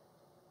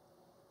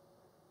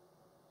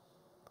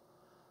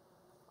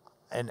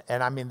 And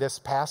I mean, this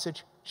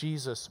passage,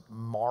 Jesus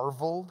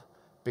marveled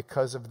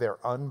because of their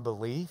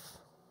unbelief.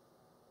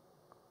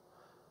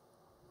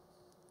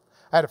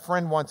 I had a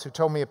friend once who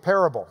told me a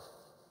parable.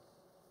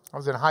 I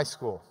was in high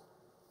school.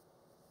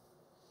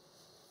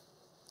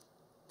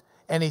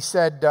 And he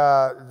said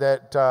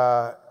that,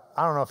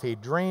 I don't know if he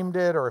dreamed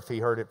it or if he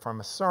heard it from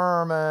a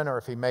sermon or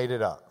if he made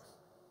it up.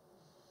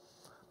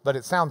 But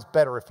it sounds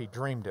better if he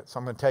dreamed it. So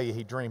I'm going to tell you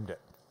he dreamed it.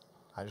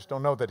 I just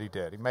don't know that he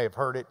did. He may have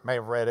heard it, may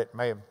have read it,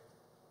 may have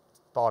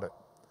thought it.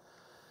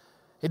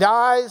 He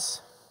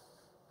dies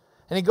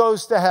and he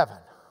goes to heaven.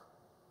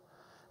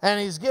 And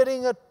he's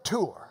getting a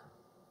tour.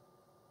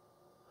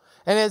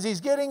 And as he's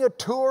getting a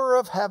tour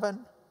of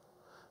heaven,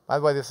 by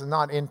the way, this is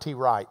not N.T.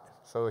 Wright,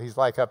 so he's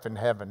like up in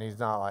heaven. He's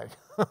not like,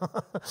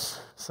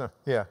 so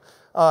yeah.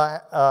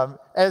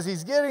 As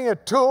he's getting a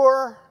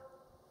tour,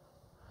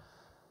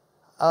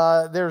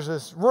 there's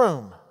this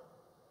room,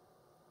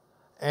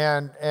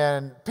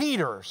 and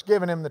Peter's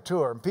giving him the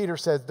tour. And Peter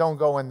says, "Don't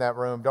go in that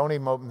room. Don't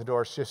even open the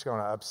door. It's just going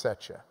to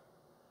upset you."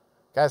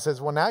 Guy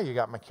says, "Well, now you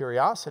got my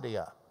curiosity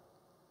up."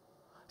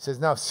 He says,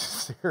 "No,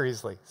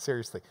 seriously,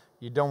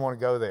 you don't want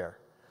to go there."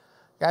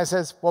 Guy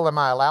says, "Well, am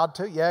I allowed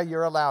to?" "Yeah,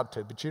 you're allowed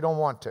to, but you don't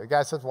want to." The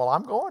guy says, "Well,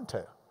 I'm going to."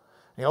 And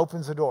he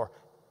opens the door,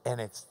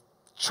 and it's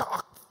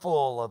chock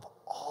full of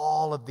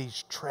all of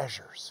these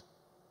treasures.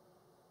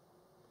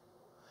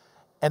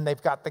 And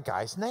they've got the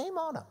guy's name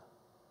on them.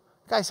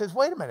 The guy says,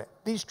 "Wait a minute,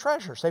 these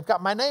treasures, they've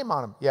got my name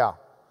on them." "Yeah."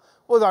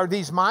 "Well, are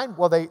these mine?"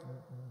 "Well, they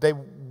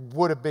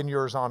would have been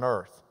yours on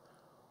earth."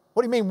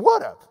 "What do you mean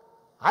would have?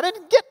 I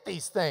didn't get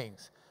these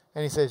things."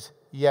 And he says,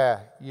 "Yeah,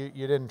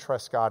 you didn't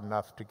trust God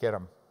enough to get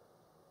them."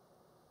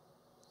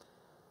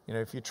 You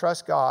know, if you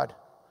trust God,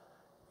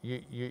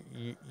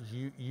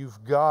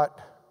 you've got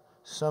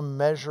some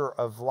measure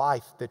of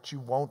life that you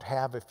won't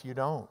have if you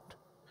don't.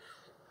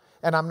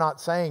 And I'm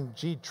not saying,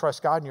 gee,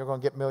 trust God and you're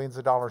going to get millions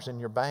of dollars in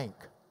your bank.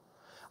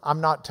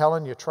 I'm not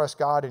telling you trust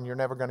God and you're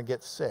never going to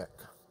get sick.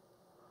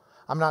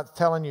 I'm not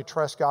telling you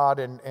trust God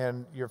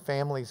and your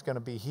family's going to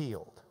be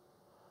healed.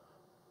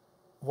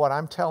 What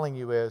I'm telling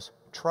you is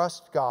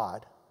trust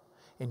God,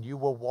 and you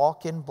will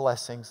walk in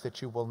blessings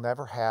that you will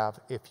never have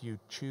if you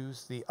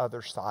choose the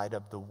other side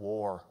of the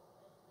war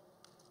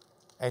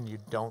and you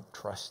don't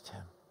trust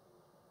Him.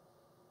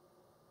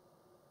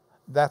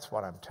 That's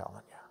what I'm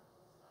telling you.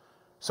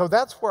 So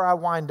that's where I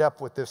wind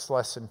up with this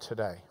lesson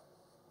today.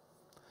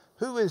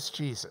 Who is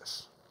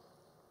Jesus?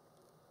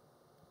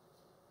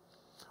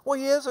 Well,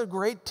 He is a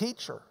great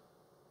teacher.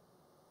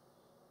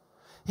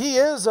 He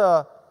is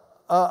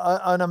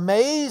an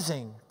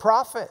amazing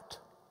prophet.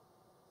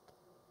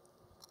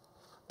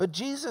 But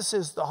Jesus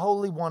is the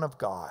Holy One of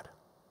God.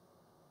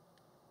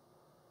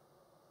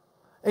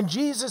 And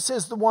Jesus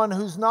is the one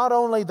who's not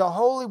only the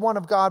Holy One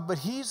of God, but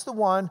He's the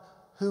one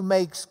who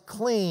makes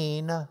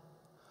clean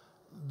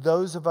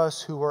those of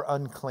us who are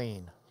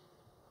unclean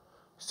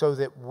so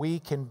that we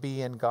can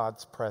be in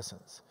God's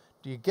presence.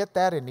 Do you get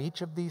that in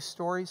each of these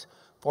stories?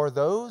 For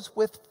those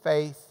with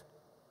faith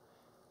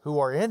who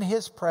are in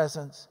His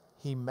presence,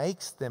 He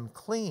makes them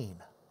clean.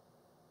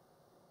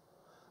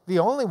 The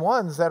only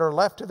ones that are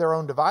left to their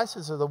own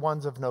devices are the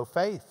ones of no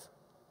faith.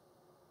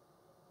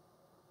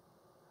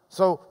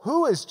 So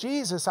who is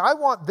Jesus? I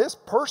want this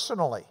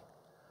personally,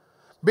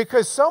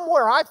 because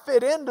somewhere I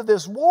fit into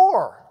this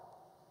war.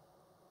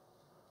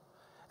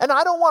 And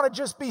I don't want to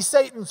just be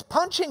Satan's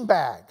punching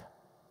bag.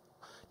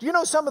 Do you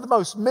know some of the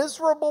most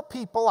miserable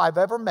people I've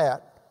ever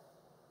met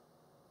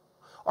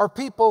are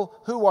people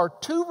who are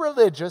too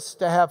religious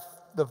to have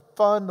the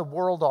fun the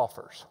world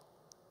offers,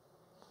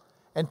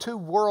 and too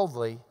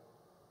worldly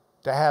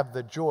to have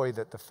the joy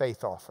that the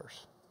faith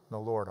offers, the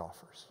Lord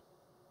offers.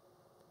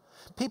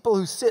 People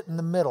who sit in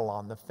the middle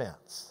on the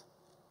fence.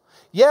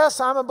 Yes,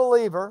 I'm a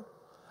believer,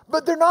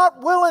 but they're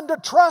not willing to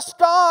trust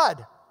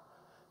God.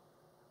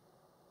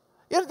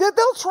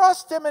 They'll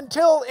trust Him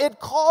until it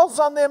calls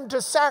on them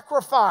to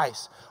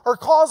sacrifice, or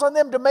calls on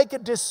them to make a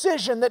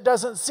decision that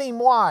doesn't seem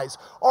wise,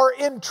 or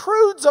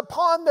intrudes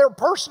upon their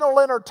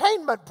personal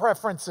entertainment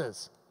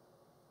preferences.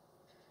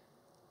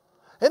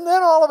 And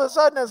then all of a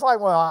sudden it's like,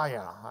 well,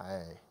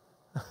 hey,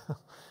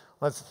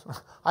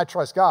 I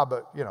trust God,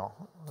 but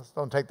let's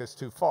don't take this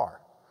too far.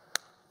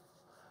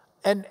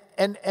 And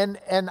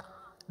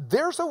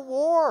there's a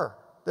war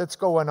that's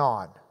going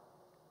on.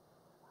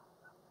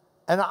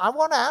 And I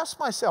want to ask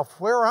myself,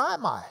 where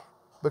am I?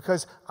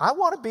 Because I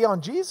want to be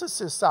on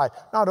Jesus' side,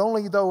 not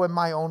only though in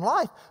my own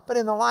life, but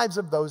in the lives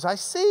of those I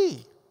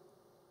see.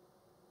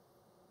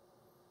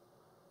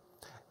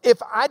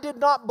 If I did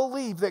not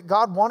believe that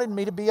God wanted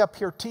me to be up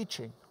here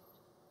teaching,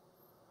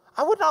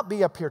 I would not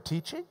be up here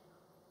teaching.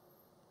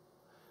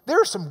 There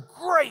are some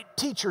great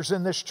teachers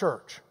in this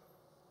church.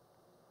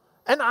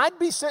 And I'd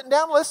be sitting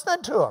down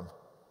listening to them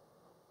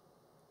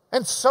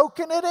and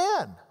soaking it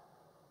in.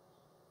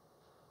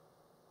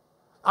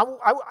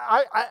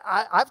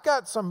 I've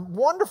got some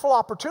wonderful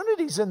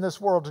opportunities in this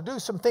world to do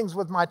some things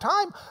with my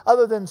time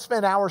other than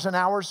spend hours and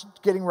hours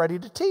getting ready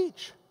to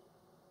teach.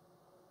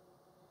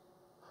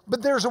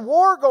 But there's a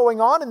war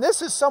going on, and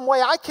this is some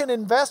way I can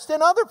invest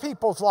in other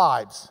people's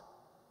lives,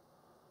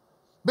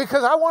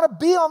 because I want to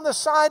be on the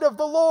side of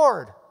the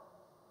Lord.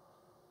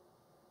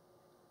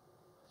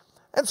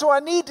 And so I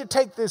need to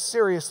take this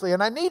seriously,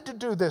 and I need to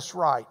do this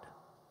right.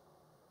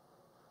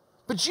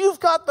 But you've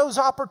got those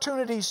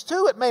opportunities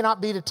too. It may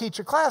not be to teach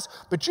a class,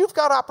 but you've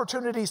got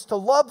opportunities to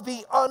love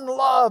the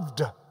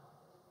unloved,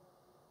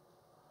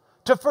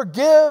 to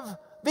forgive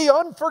the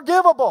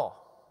unforgivable,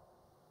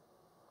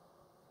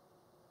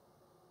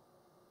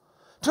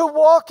 to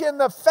walk in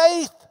the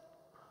faith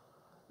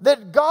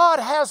that God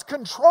has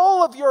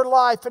control of your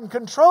life and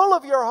control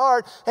of your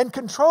heart and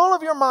control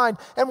of your mind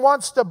and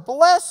wants to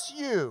bless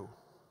you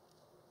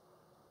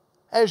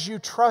as you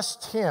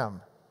trust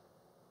Him.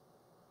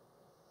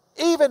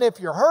 Even if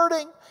you're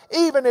hurting,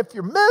 even if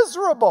you're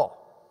miserable.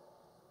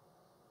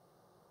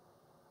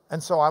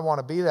 And so I want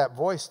to be that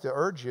voice to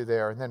urge you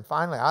there. And then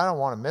finally, I don't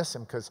want to miss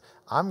Him because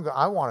I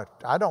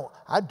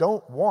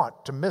don't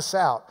want to miss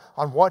out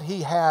on what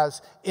He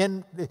has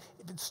in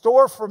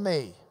store for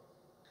me.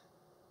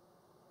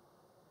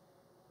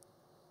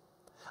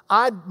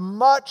 I'd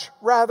much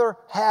rather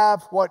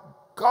have what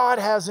God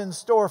has in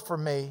store for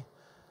me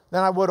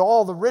than I would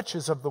all the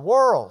riches of the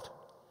world.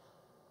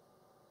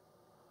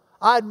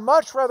 I'd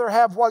much rather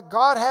have what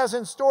God has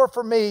in store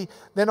for me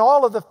than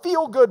all of the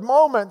feel-good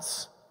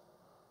moments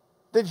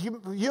that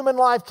human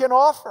life can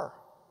offer.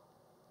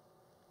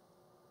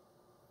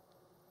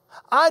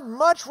 I'd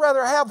much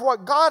rather have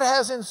what God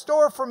has in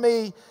store for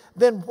me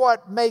than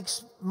what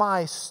makes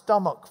my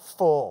stomach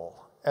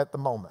full at the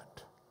moment.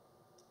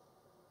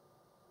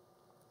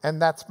 And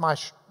that's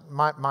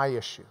my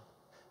issue.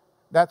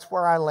 That's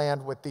where I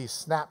land with these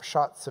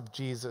snapshots of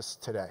Jesus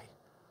today.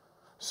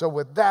 So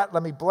with that,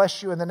 let me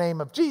bless you in the name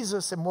of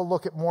Jesus, and we'll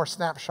look at more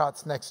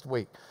snapshots next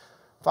week.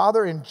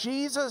 Father, in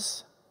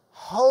Jesus'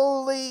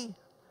 holy,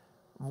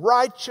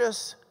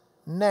 righteous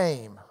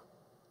name,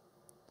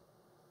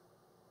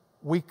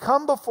 we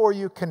come before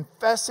you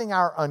confessing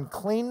our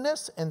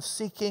uncleanness and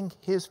seeking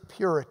His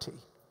purity.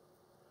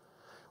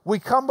 We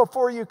come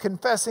before you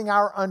confessing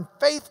our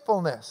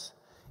unfaithfulness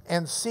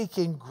and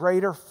seeking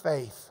greater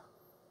faith.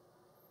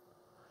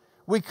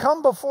 We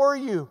come before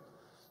you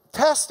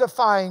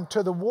testifying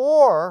to the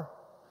war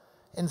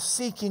and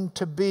seeking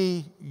to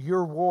be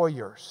your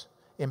warriors,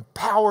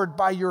 empowered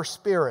by your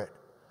Spirit,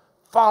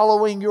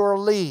 following your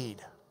lead,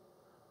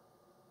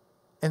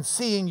 and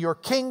seeing your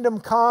kingdom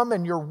come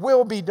and your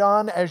will be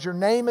done as your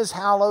name is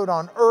hallowed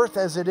on earth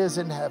as it is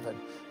in heaven.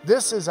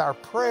 This is our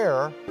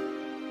prayer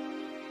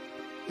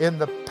in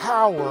the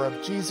power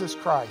of Jesus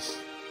Christ.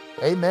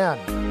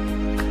 Amen.